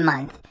grand a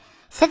month.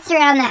 Sits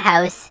around the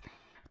house,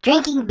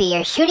 drinking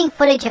beer, shooting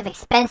footage of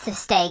expensive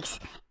steaks,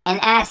 and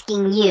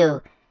asking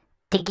you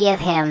to give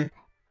him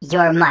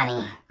your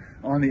money.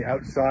 On the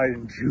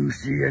outside,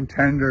 juicy and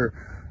tender.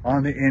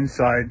 On the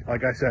inside,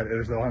 like I said, it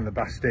is one of the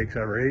best steaks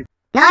I ever ate.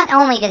 Not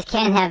only does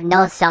Ken have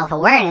no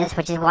self-awareness,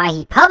 which is why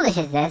he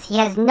publishes this, he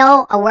has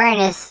no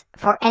awareness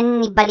for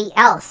anybody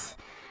else.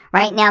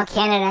 Right now,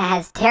 Canada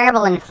has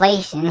terrible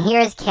inflation.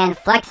 Here's Ken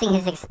flexing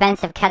his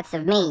expensive cuts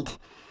of meat,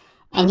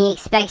 and he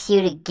expects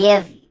you to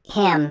give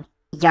him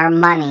your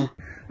money.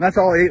 And that's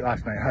all I ate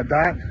last night. I had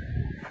that,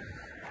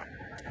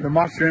 the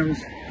mushrooms,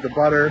 the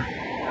butter.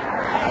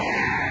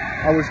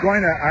 I was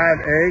going to add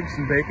eggs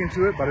and bacon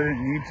to it, but I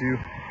didn't need to,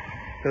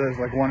 because there's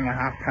like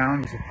 1.5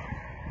 pounds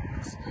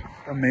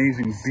of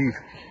amazing beef.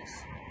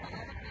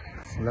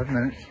 11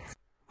 minutes.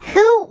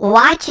 Who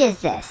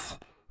watches this?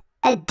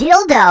 A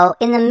dildo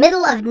in the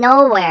middle of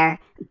nowhere,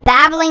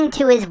 babbling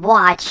to his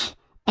watch,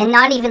 and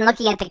not even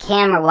looking at the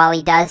camera while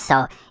he does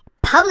so.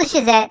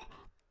 Publishes it,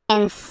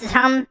 and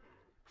some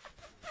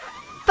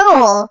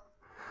fool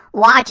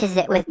watches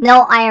it with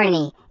no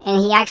irony, and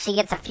he actually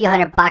gets a few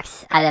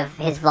 $100 out of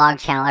his vlog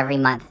channel every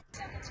month.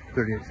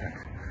 38 cents.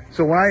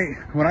 So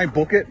when I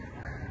book it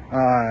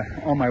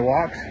on my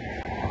walks,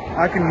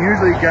 I can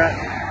usually get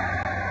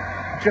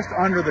just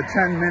under the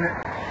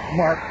 10-minute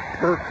mark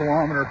per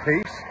kilometer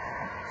pace.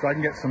 So I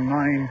can get some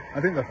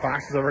I think the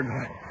fastest I ever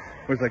got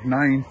was like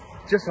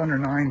just under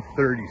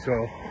 9:30.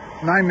 So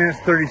 9 minutes,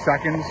 30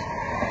 seconds.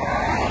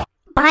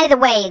 By the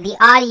way, the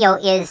audio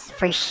is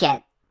for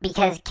shit,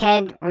 because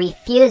Ken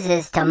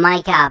refuses to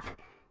mic up,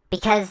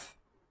 because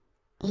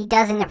he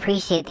doesn't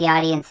appreciate the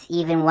audience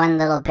even one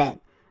little bit.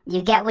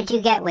 You get what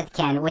you get with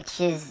Ken, which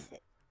is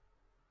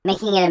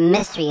making it a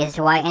mystery as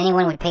to why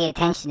anyone would pay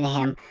attention to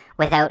him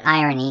without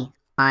irony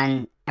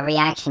on a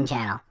reaction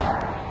channel.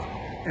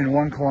 In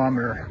 1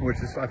 kilometer, which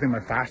is I think my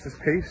fastest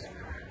pace,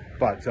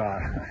 but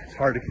it's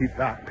hard to keep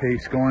that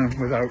pace going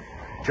without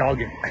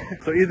jogging.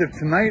 So either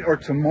tonight or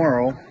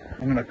tomorrow,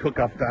 I'm gonna cook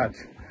up that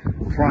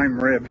prime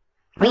rib.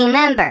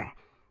 Remember,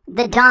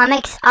 the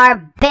Domiks are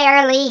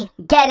barely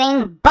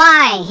getting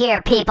by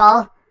here,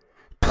 people.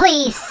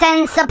 Please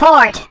send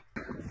support.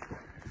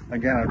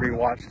 Again, I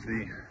rewatched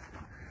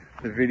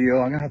the video.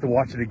 I'm gonna have to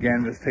watch it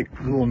again, just take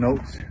little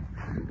notes.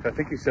 I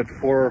think he said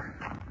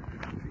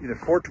either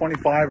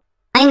 425.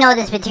 I know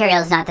this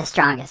material is not the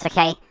strongest,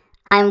 okay?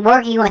 I'm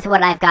working with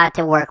what I've got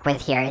to work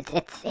with here.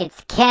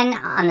 It's Ken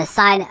on the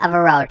side of a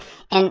road.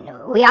 And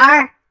we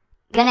are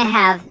gonna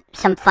have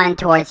some fun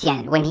towards the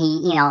end when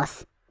he,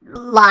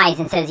 lies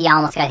and says he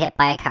almost got hit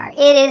by a car.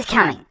 It is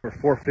coming. For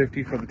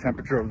 450 for the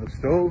temperature of the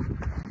stove.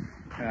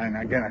 And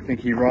again, I think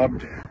he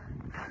rubbed...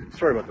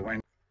 Sorry about the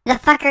wind. The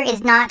fucker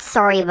is not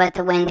sorry about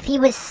the wind. If he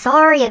was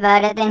sorry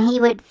about it, then he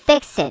would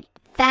fix it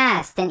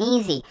fast and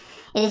easy.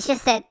 It is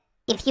just that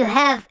if you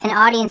have an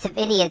audience of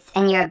idiots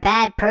and you're a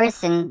bad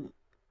person,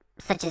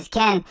 such as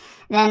Ken,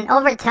 then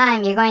over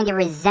time you're going to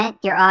resent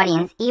your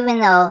audience even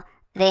though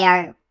they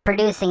are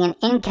producing an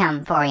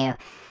income for you.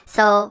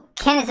 So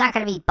Ken is not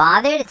going to be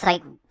bothered. It's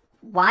like,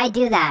 why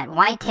do that?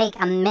 Why take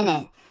a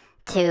minute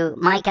to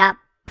mic up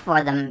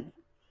for them?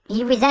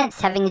 He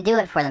resents having to do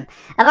it for them.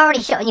 I've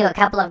already shown you a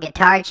couple of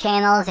guitar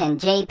channels and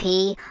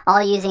JP,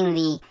 all using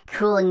the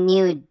cool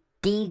new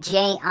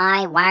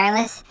DJI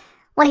wireless.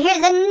 Well, here's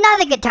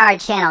another guitar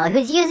channel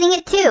who's using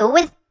it too,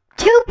 with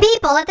 2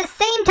 people at the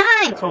same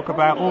time. Talk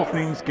about all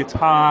things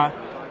guitar,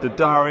 the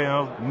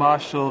Dario,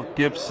 Marshall,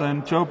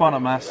 Gibson, Joe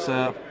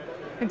Bonamassa.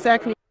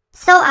 Exactly.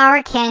 So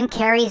our Ken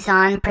carries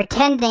on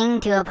pretending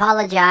to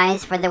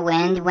apologize for the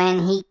wind when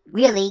he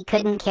really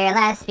couldn't care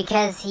less,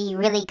 because he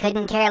really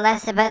couldn't care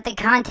less about the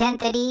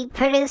content that he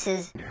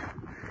produces.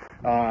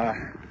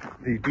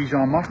 The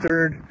Dijon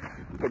mustard,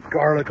 put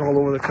garlic all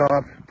over the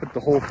top, put the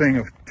whole thing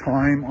of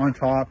thyme on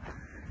top,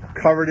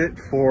 covered it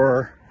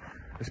for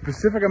a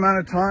specific amount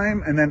of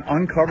time, and then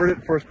uncovered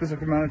it for a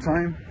specific amount of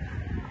time.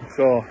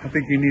 So I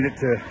think you need it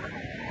to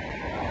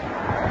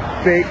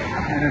bake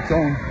in its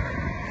own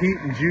heat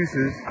and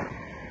juices,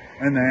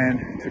 and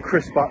then to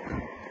crisp up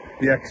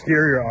the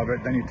exterior of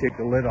it, then you take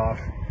the lid off.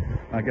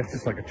 I guess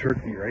just like a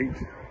turkey, right?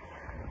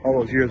 All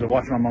those years of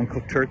watching my mom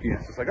cook turkey,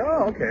 it's just like,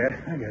 oh, okay,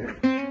 I get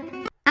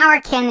it.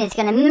 Our Ken is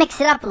going to mix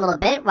it up a little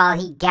bit while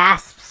he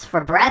gasps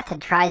for breath and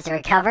tries to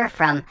recover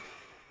from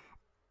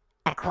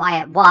a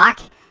quiet walk,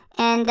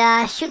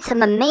 and shoot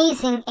some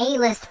amazing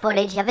A-list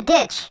footage of a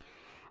ditch.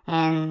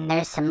 And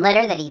there's some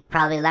litter that he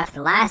probably left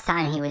the last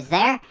time he was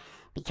there,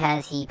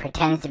 because he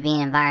pretends to be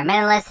an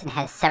environmentalist and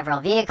has several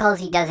vehicles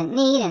he doesn't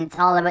need, and it's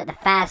all about the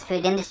fast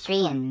food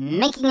industry and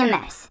making a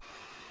mess.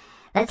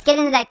 Let's get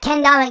into that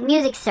Ken Domik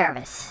music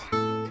service.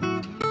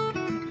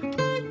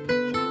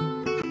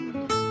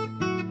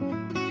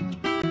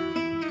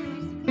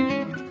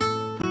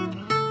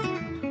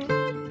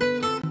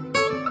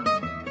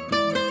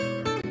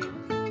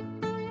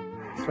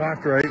 So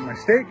after I ate my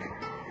steak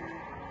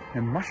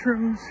and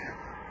mushrooms,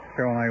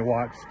 Carol and I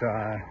watched...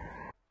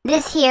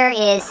 This here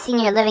is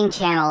Senior Living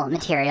Channel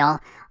material,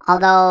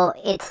 although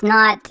it's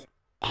not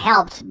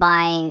helped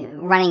by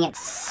running it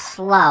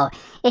slow.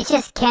 It's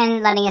just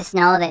Ken letting us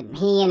know that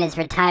he and his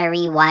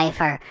retiree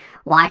wife are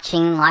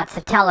watching lots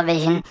of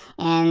television,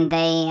 and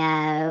they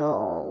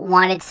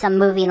wanted some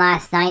movie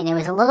last night, and it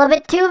was a little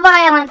bit too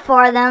violent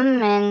for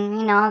them, and,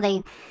 you know,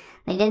 they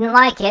didn't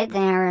like it. They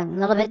were a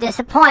little bit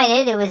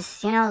disappointed. It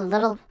was, you know, a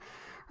little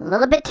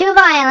bit too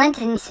violent,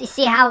 and you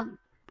see how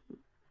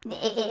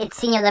it's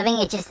senior living.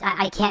 It just,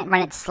 I can't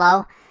run it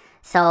slow.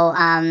 So,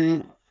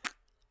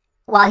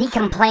 while he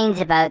complains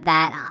about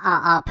that,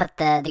 I'll put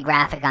the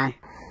graphic on.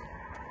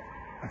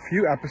 A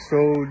few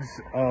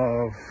episodes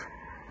of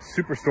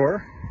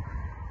Superstore.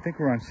 I think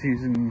we're on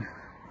season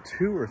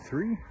 2 or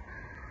 3.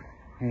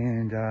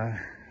 And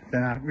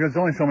then there's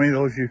only so many of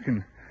those you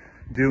can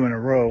do in a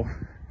row.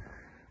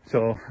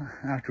 So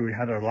after we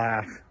had our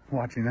laugh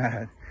watching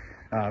that,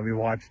 we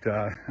watched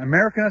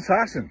American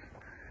Assassin.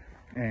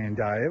 And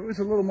it was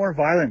a little more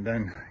violent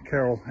than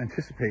Carol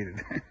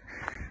anticipated.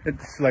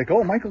 It's like,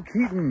 oh, Michael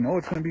Keaton, oh,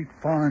 it's going to be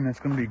fun,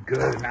 it's going to be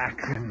good, and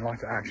action,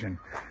 lots of action.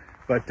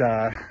 But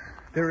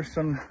there were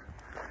some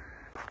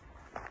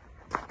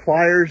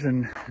pliers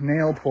and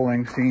nail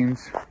pulling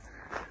scenes,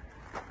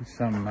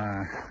 some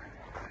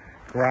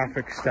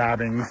graphic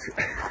stabbings,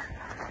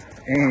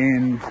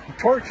 and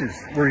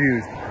torches were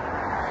used.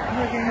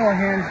 Like, you know, a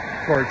hand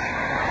torch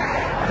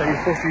that you're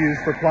supposed to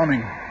use for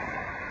plumbing.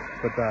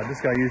 But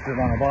this guy used it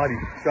on a body.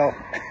 So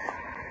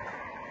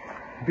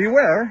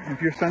beware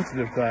if you're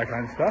sensitive to that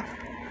kind of stuff.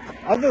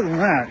 Other than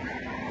that,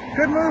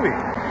 good movie.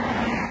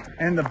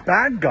 And the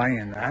bad guy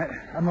in that,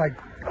 I'm like,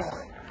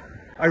 oh,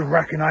 I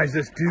recognize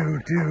this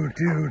dude. And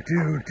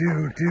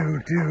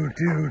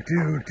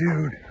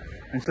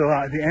so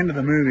at the end of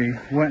the movie,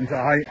 went into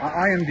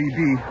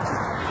IMDb.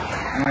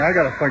 I'm like, I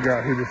gotta figure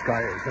out who this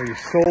guy is. So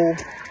he's so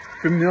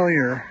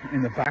familiar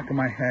in the back of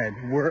my head.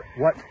 What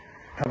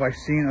have I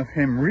seen of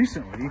him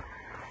recently?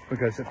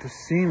 Because it just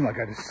seemed like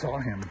I just saw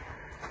him.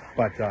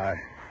 But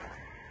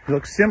he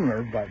looks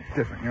similar, but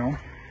different, you know?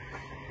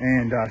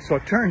 And so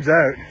it turns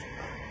out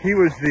he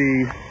was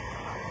the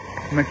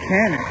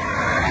mechanic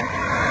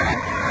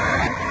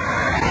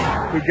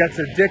who gets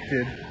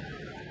addicted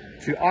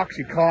to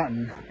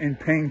Oxycontin in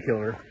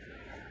Painkiller.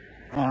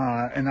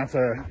 And that's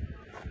I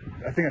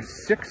think a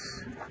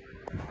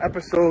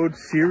 6-episode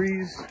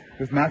series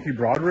with Matthew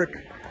Broderick.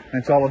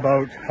 And it's all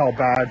about how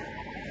bad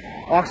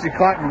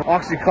Oxycontin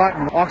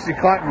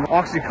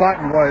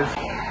was,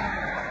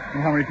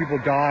 and how many people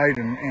died,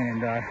 and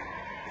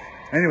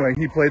anyway,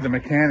 he played the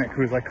mechanic,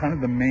 who is like kind of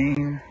the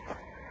main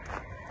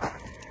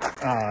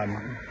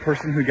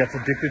person who gets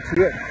addicted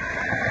to it.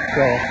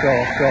 So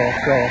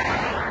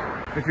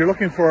if you're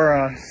looking for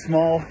a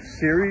small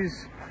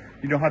series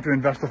you don't have to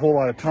invest a whole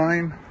lot of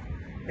time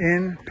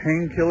in,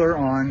 Painkiller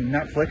on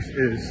Netflix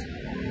is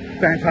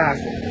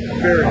fantastic.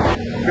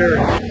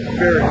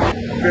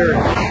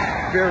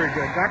 Very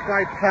good. That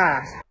guy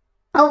passed.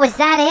 Oh, was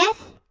that it?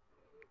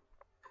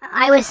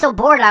 I was so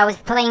bored I was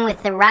playing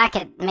with the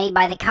racket made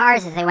by the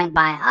cars as they went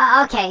by.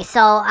 Okay,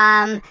 so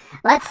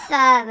let's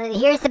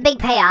here's the big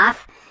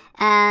payoff.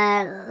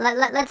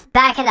 Let's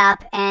back it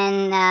up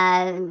and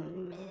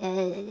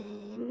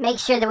make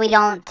sure that we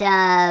don't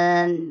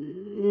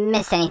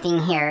miss anything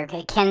here.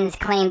 Ken's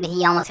claimed that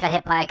he almost got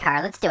hit by a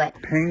car. Let's do it.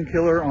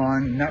 Painkiller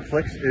on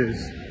Netflix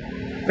is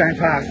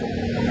fantastic.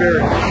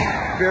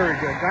 Very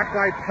good. That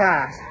guy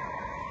passed.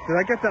 Did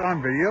I get that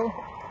on video?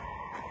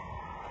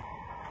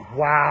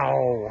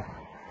 Wow.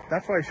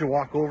 That's why I should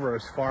walk over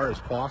as far as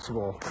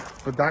possible.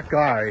 But that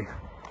guy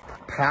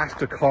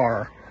passed a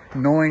car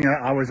knowing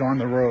that I was on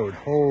the road.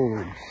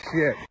 Holy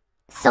shit.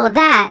 So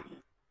that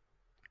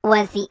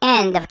was the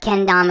end of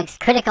Ken Domik's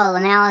critical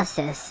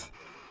analysis,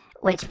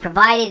 which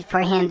provided for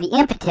him the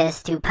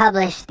impetus to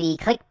publish the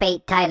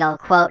clickbait title,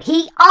 quote,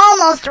 "He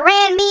almost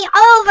ran me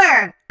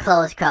over,"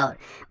 close quote,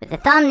 with a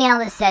thumbnail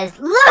that says,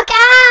 "Look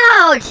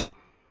out!"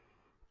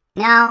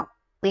 Now,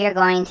 we are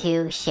going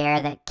to share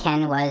that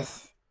Ken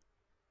was,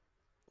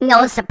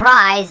 no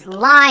surprise,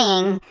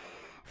 lying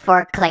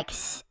for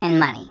clicks and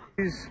money.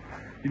 You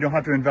don't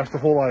have to invest a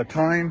whole lot of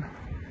time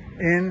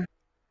in.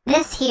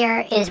 This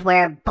here is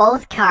where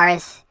both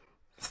cars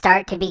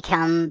start to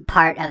become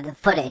part of the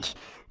footage.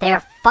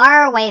 They're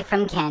far away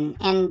from Ken,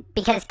 and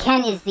because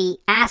Ken is the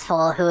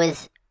asshole who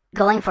is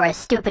going for a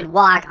stupid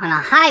walk on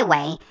a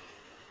highway,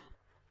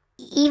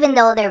 even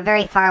though they're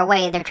very far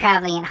away, they're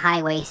traveling at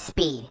highway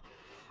speed.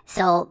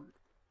 So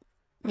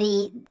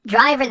the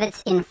driver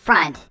that's in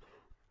front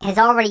has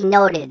already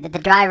noted that the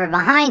driver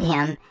behind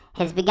him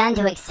has begun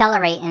to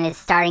accelerate and is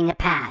starting to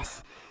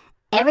pass.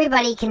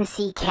 Everybody can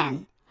see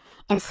Ken.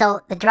 And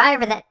so the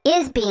driver that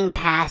is being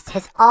passed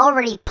has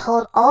already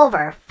pulled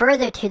over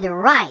further to the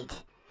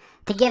right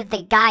to give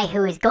the guy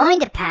who is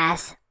going to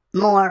pass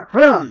more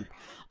room.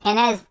 And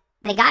as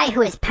the guy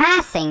who is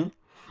passing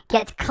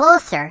gets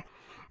closer,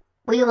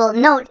 we will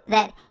note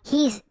that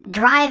he's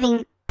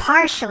driving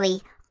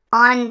partially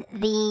on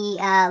the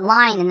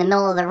line in the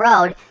middle of the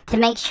road to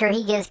make sure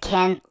he gives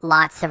Ken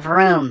lots of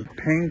room.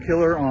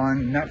 Painkiller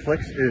on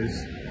Netflix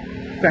is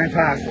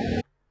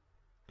fantastic.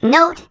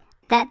 Note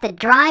that the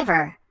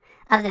driver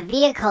of the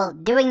vehicle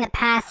doing the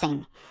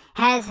passing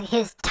has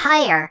his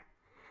tire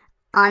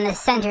on the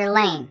center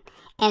lane,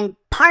 and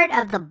part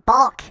of the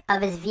bulk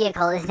of his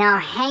vehicle is now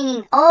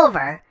hanging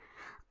over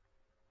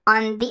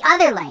on the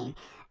other lane.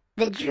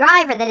 The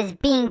driver that is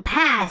being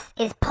passed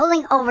is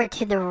pulling over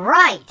to the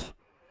right.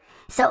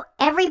 So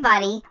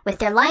everybody with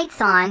their lights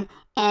on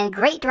and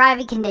great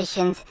driving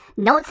conditions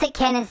notes that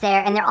Ken is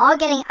there, and they're all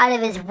getting out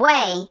of his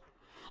way.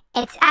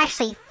 It's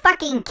actually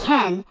fucking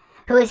Ken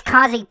who is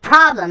causing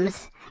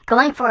problems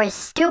going for a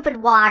stupid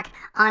walk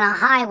on a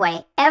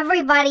highway.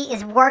 Everybody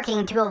is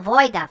working to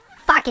avoid the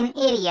fucking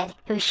idiot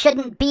who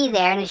shouldn't be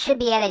there and who should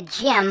be at a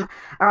gym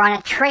or on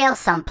a trail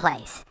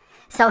someplace.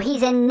 So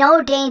he's in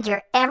no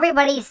danger.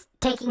 Everybody's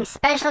taking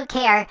special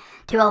care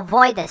to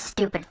avoid the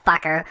stupid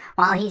fucker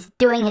while he's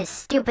doing his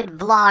stupid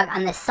vlog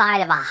on the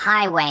side of a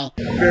highway.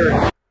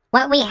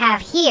 What we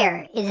have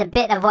here is a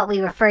bit of what we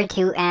refer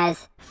to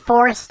as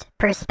forced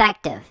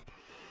perspective.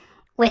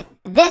 With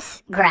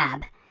this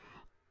grab,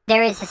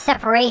 there is a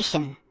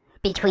separation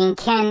between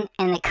Ken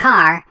and the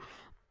car,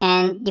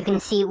 and you can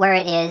see where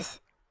it is,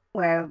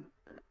 where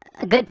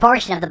a good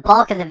portion of the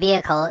bulk of the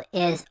vehicle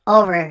is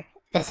over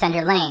the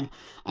center lane.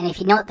 And if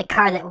you note the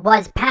car that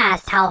was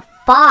passed, how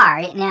far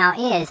it now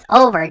is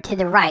over to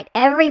the right.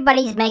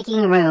 Everybody's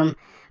making room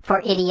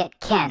for idiot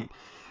Ken.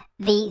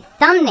 The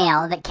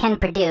thumbnail that Ken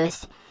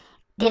produced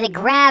did a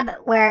grab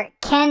where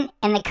Ken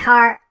and the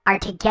car are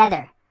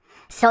together.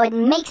 So it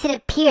makes it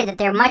appear that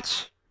they're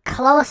much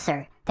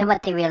closer than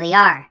what they really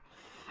are.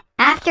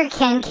 After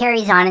Ken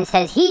carries on and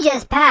says he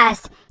just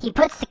passed, he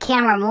puts the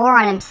camera more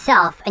on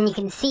himself, and you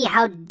can see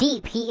how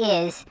deep he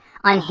is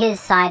on his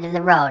side of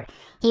the road.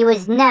 He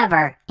was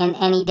never in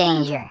any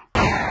danger.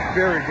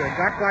 Very good.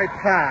 That guy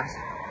passed.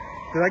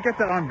 Did I get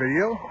that on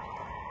video?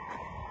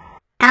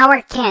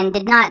 Our Ken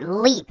did not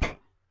leap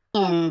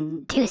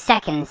in 2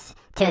 seconds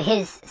to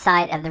his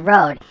side of the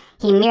road.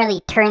 He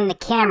merely turned the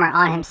camera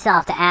on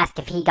himself to ask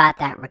if he got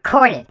that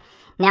recorded.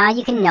 Now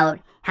you can note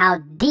how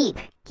deep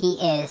he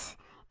is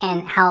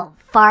and how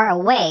far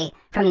away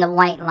from the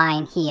white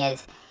line he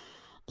is.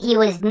 He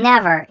was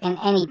never in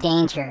any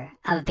danger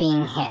of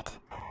being hit.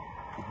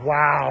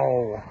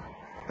 Wow.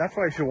 That's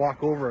why I should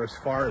walk over as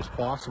far as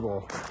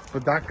possible.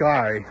 But that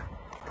guy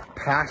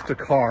passed a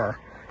car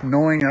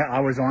knowing that I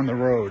was on the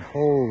road.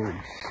 Holy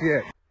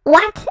shit.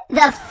 What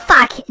the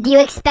fuck do you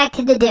expect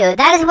him to do?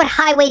 That is what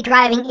highway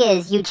driving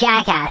is, you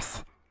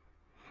jackass.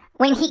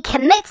 When he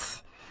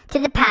commits to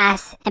the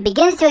pass and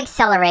begins to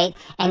accelerate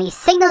and he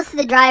signals to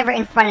the driver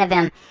in front of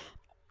him,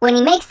 when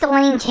he makes the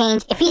lane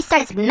change, if he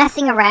starts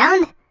messing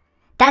around,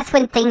 that's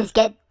when things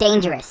get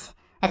dangerous.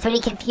 That's when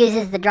he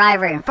confuses the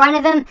driver in front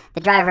of him,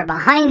 the driver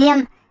behind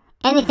him.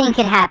 Anything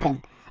could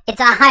happen.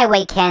 It's a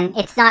highway, Ken.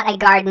 It's not a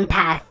garden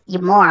path, you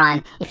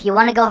moron. If you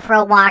want to go for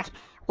a walk,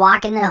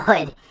 walk in the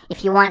hood.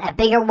 If you want a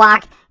bigger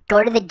walk,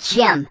 go to the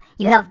gym.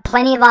 You have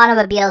plenty of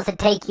automobiles to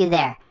take you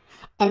there.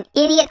 An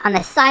idiot on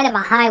the side of a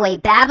highway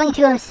babbling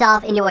to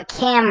himself into a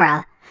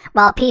camera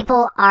while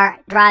people are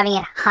driving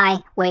at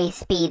highway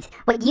speeds.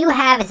 What you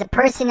have is a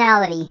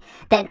personality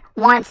that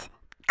wants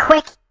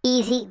quick,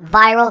 easy,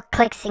 viral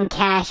clicks and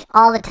cash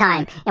all the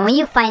time. And when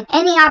you find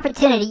any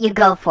opportunity, you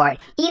go for it.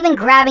 Even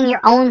grabbing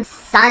your own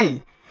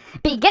son.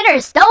 Beginner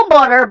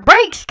snowboarder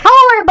breaks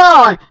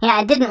collarbone.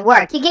 Yeah, it didn't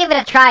work. You gave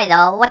it a try,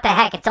 though. What the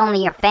heck? It's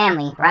only your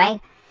family, right?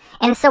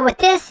 And so with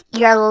this,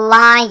 you're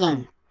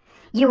lying.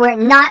 You were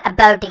not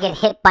about to get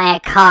hit by a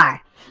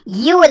car.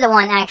 You were the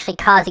one actually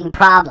causing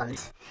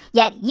problems.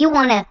 Yet you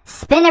want to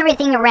spin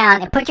everything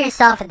around and put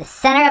yourself at the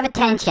center of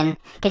attention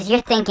because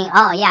you're thinking,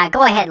 oh yeah,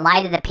 go ahead,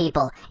 lie to the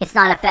people. It's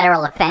not a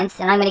federal offense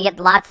and I'm going to get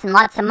lots and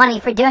lots of money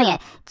for doing it.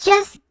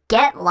 Just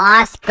get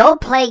lost, go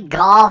play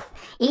golf,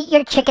 eat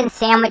your chicken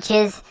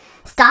sandwiches.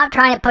 Stop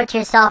trying to put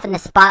yourself in the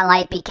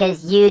spotlight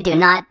because you do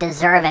not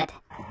deserve it.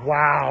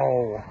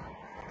 Wow.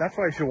 That's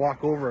why I should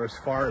walk over as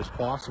far as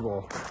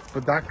possible.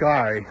 But that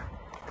guy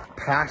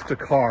passed a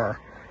car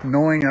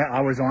knowing that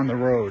I was on the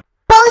road.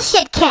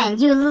 Bullshit, Ken,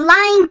 you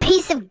lying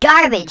piece of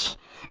garbage.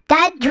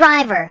 That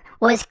driver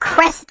was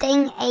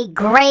cresting a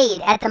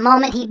grade at the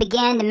moment he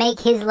began to make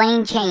his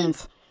lane change.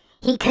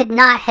 He could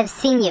not have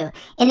seen you.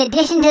 In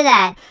addition to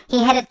that,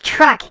 he had a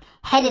truck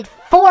headed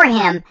for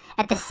him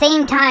at the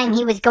same time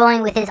he was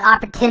going with his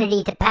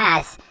opportunity to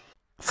pass.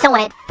 So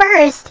at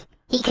first,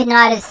 he could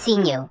not have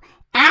seen you.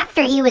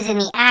 After he was in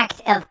the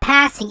act of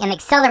passing and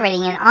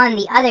accelerating and on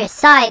the other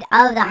side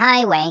of the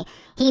highway,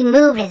 he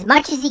moved as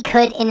much as he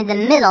could into the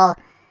middle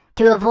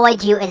to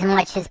avoid you as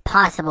much as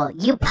possible.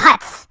 You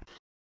putz!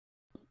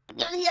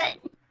 Dang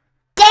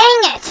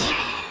it!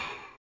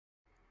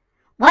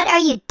 What are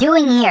you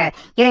doing here?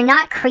 You're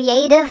not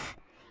creative?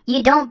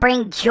 You don't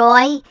bring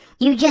joy?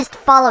 You just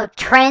follow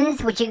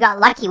trends, which you got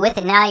lucky with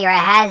and now you're a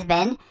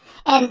has-been.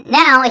 And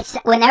now, it's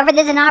whenever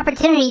there's an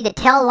opportunity to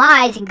tell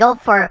lies and go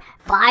for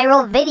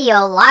viral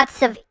video,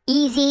 lots of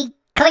easy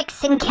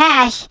clicks and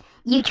cash,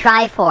 you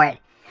try for it.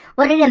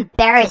 What an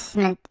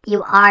embarrassment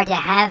you are to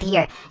have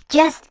here.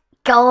 Just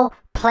go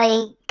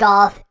play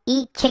golf,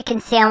 eat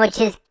chicken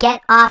sandwiches, get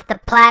off the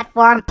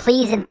platform,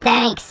 please and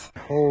thanks.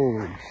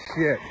 Holy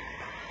shit.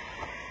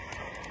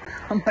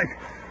 I'm like,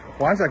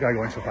 why is that guy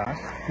going so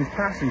fast? He's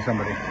passing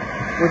somebody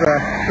with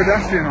a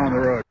pedestrian on the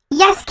road.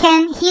 Yes,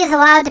 Ken, he is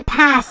allowed to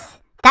pass.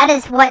 That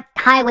is what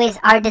highways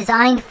are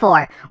designed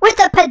for. With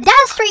a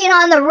pedestrian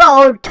on the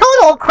road,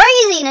 total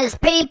craziness,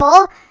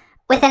 people!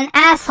 With an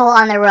asshole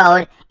on the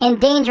road,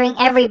 endangering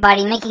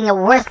everybody, making a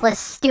worthless,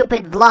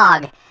 stupid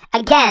vlog.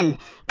 Again,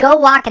 go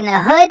walk in the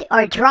hood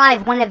or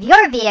drive one of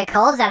your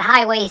vehicles at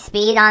highway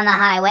speed on the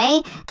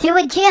highway to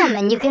a gym,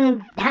 and you can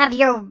have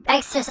your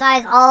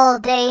exercise all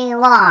day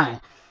long.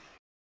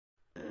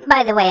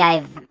 By the way,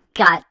 I've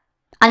got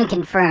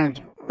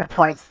unconfirmed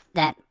reports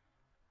that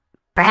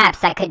perhaps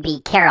that could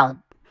be Carol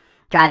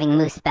driving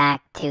Moose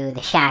back to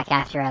the shack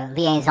after a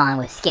liaison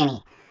with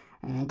Skinny.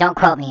 Don't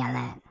quote me on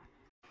that.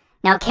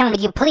 Now, Ken,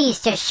 would you please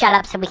just shut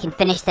up so we can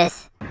finish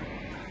this?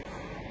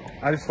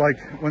 I just like,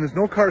 when there's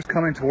no cars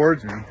coming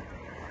towards me,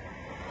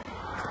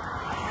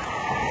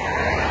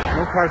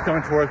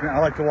 I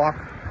like to walk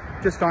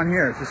just on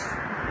here. It's just,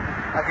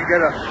 I can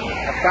get a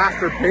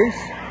faster pace,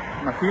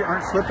 my feet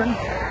aren't slipping,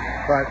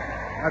 but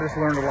I just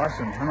learned a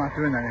lesson. I'm not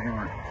doing that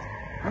anymore.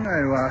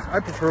 I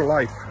prefer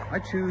life. I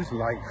choose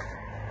life.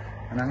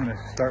 And I'm gonna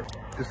start,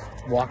 just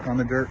walk on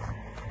the dirt.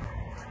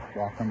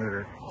 Walk on the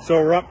dirt.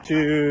 So we're up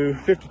to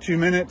 52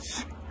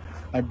 minutes.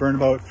 I burned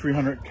about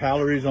 300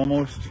 calories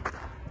almost.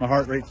 My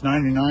heart rate's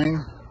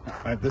 99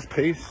 at this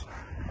pace.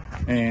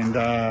 And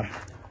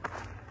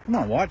come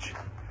on, watch.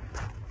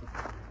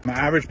 My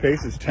average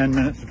pace is 10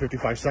 minutes and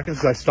 55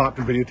 seconds. So I stopped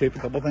to videotape a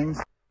couple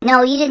things.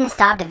 No, you didn't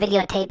stop to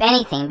videotape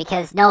anything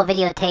because no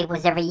videotape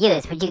was ever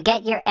used. Would you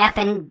get your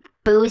effing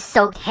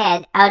booze-soaked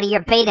head out of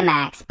your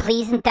Betamax?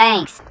 Please and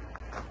thanks.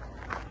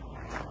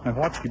 My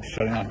watch keeps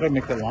shutting off. I've got to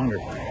make that longer.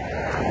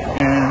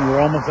 And we're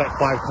almost at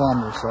 5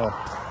 kilometers, so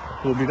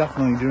we'll be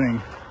definitely doing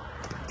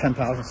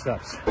 10,000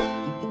 steps.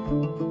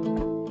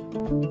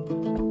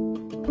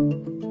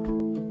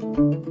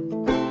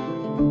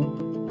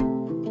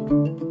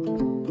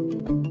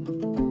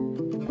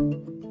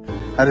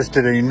 I just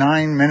did a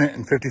 9 minute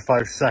and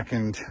 55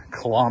 second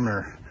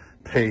kilometer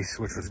pace,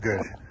 which was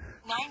good.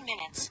 9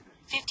 minutes,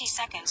 50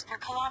 seconds per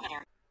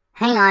kilometer.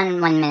 Hang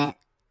on 1 minute.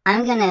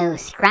 I'm gonna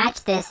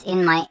scratch this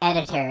in my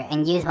editor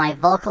and use my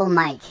vocal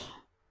mic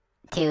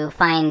to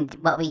find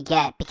what we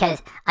get,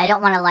 because I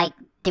don't want to like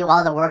do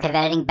all the work of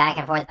editing back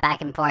and forth, back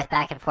and forth,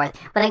 back and forth.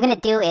 What I'm gonna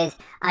do is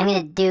I'm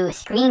gonna do a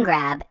screen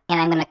grab and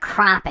I'm gonna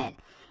crop it,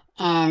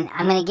 and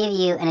I'm gonna give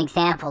you an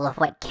example of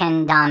what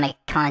Ken Domik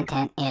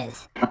content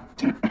is.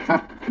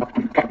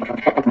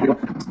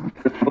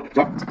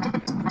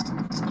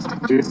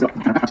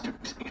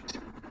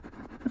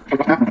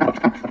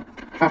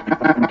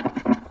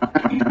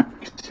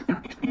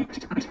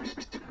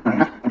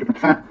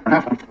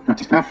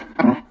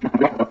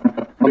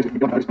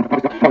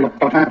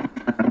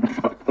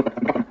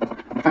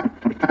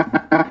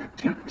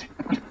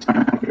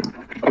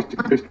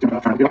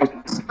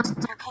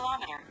 Per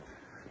kilometer.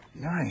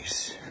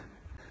 Nice.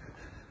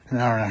 An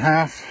hour and a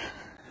half,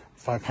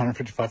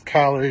 555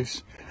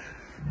 calories.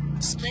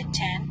 Split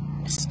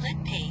 10,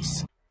 split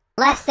pace.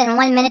 Less than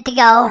 1 minute to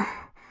go.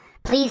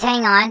 Please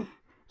hang on.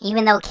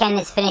 Even though Ken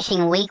is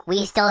finishing weak,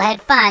 we still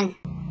had fun.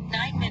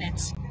 9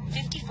 minutes,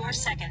 54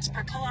 seconds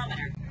per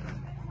kilometer.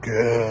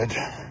 Good.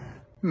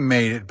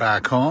 Made it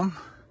back home.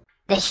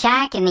 The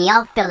shack in the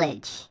Elf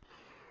Village,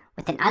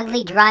 with an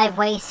ugly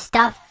driveway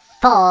stuffed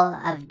full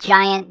of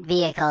giant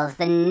vehicles.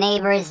 The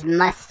neighbors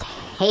must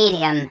hate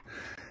him.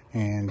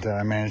 And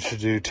I managed to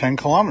do 10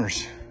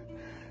 kilometers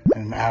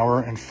in an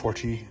hour and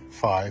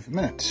 45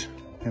 minutes.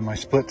 And my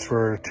splits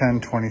were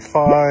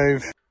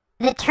 10:25.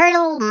 The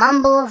turtle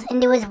mumbles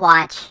into his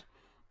watch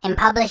and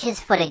publishes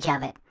footage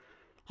of it.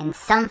 And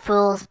some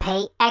fools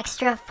pay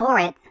extra for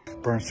it.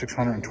 Burned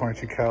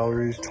 622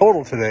 calories.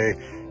 Total today,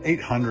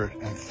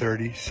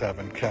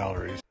 837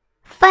 calories.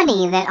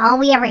 Funny that all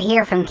we ever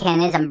hear from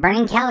Ken is, I'm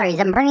burning calories,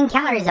 I'm burning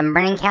calories, I'm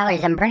burning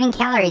calories, I'm burning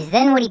calories.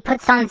 Then when he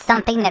puts on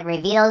something that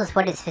reveals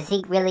what his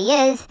physique really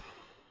is,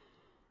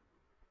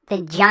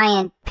 the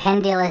giant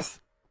pendulous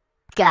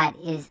gut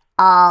is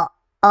all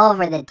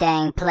over the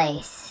dang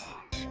place.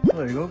 Well,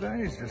 there you go,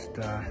 guys. Just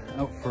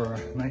out for a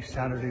nice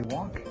Saturday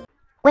walk.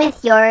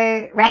 With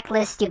your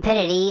reckless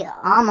stupidity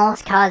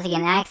almost causing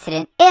an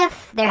accident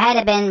if there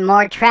had been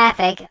more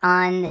traffic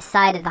on the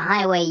side of the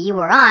highway you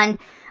were on,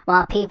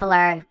 while people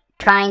are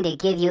trying to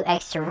give you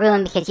extra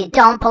room because you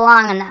don't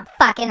belong on that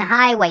fucking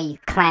highway, you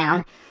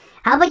clown.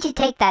 How about you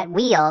take that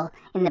wheel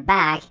in the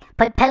back,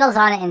 put pedals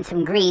on it and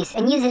some grease,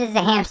 and use it as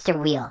a hamster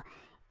wheel,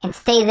 and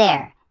stay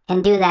there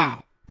and do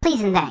that.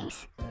 Please and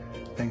thanks.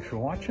 Thanks for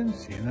watching.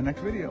 See you in the next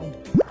video.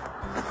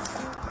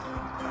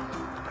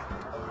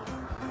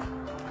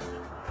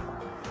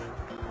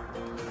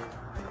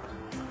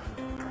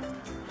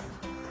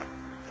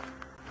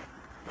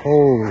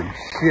 Holy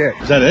shit.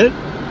 Is that it?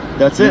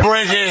 That's it.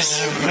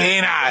 British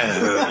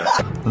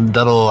peanut.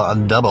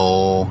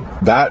 Double.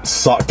 That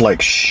sucked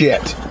like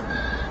shit.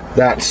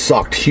 That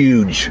sucked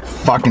huge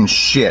fucking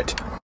shit.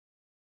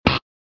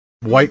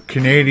 White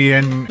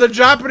Canadian. The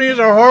Japanese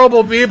are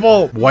horrible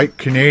people. White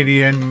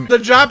Canadian. The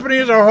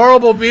Japanese are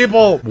horrible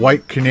people.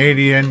 White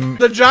Canadian.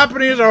 The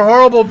Japanese are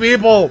horrible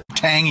people.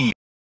 Tangy.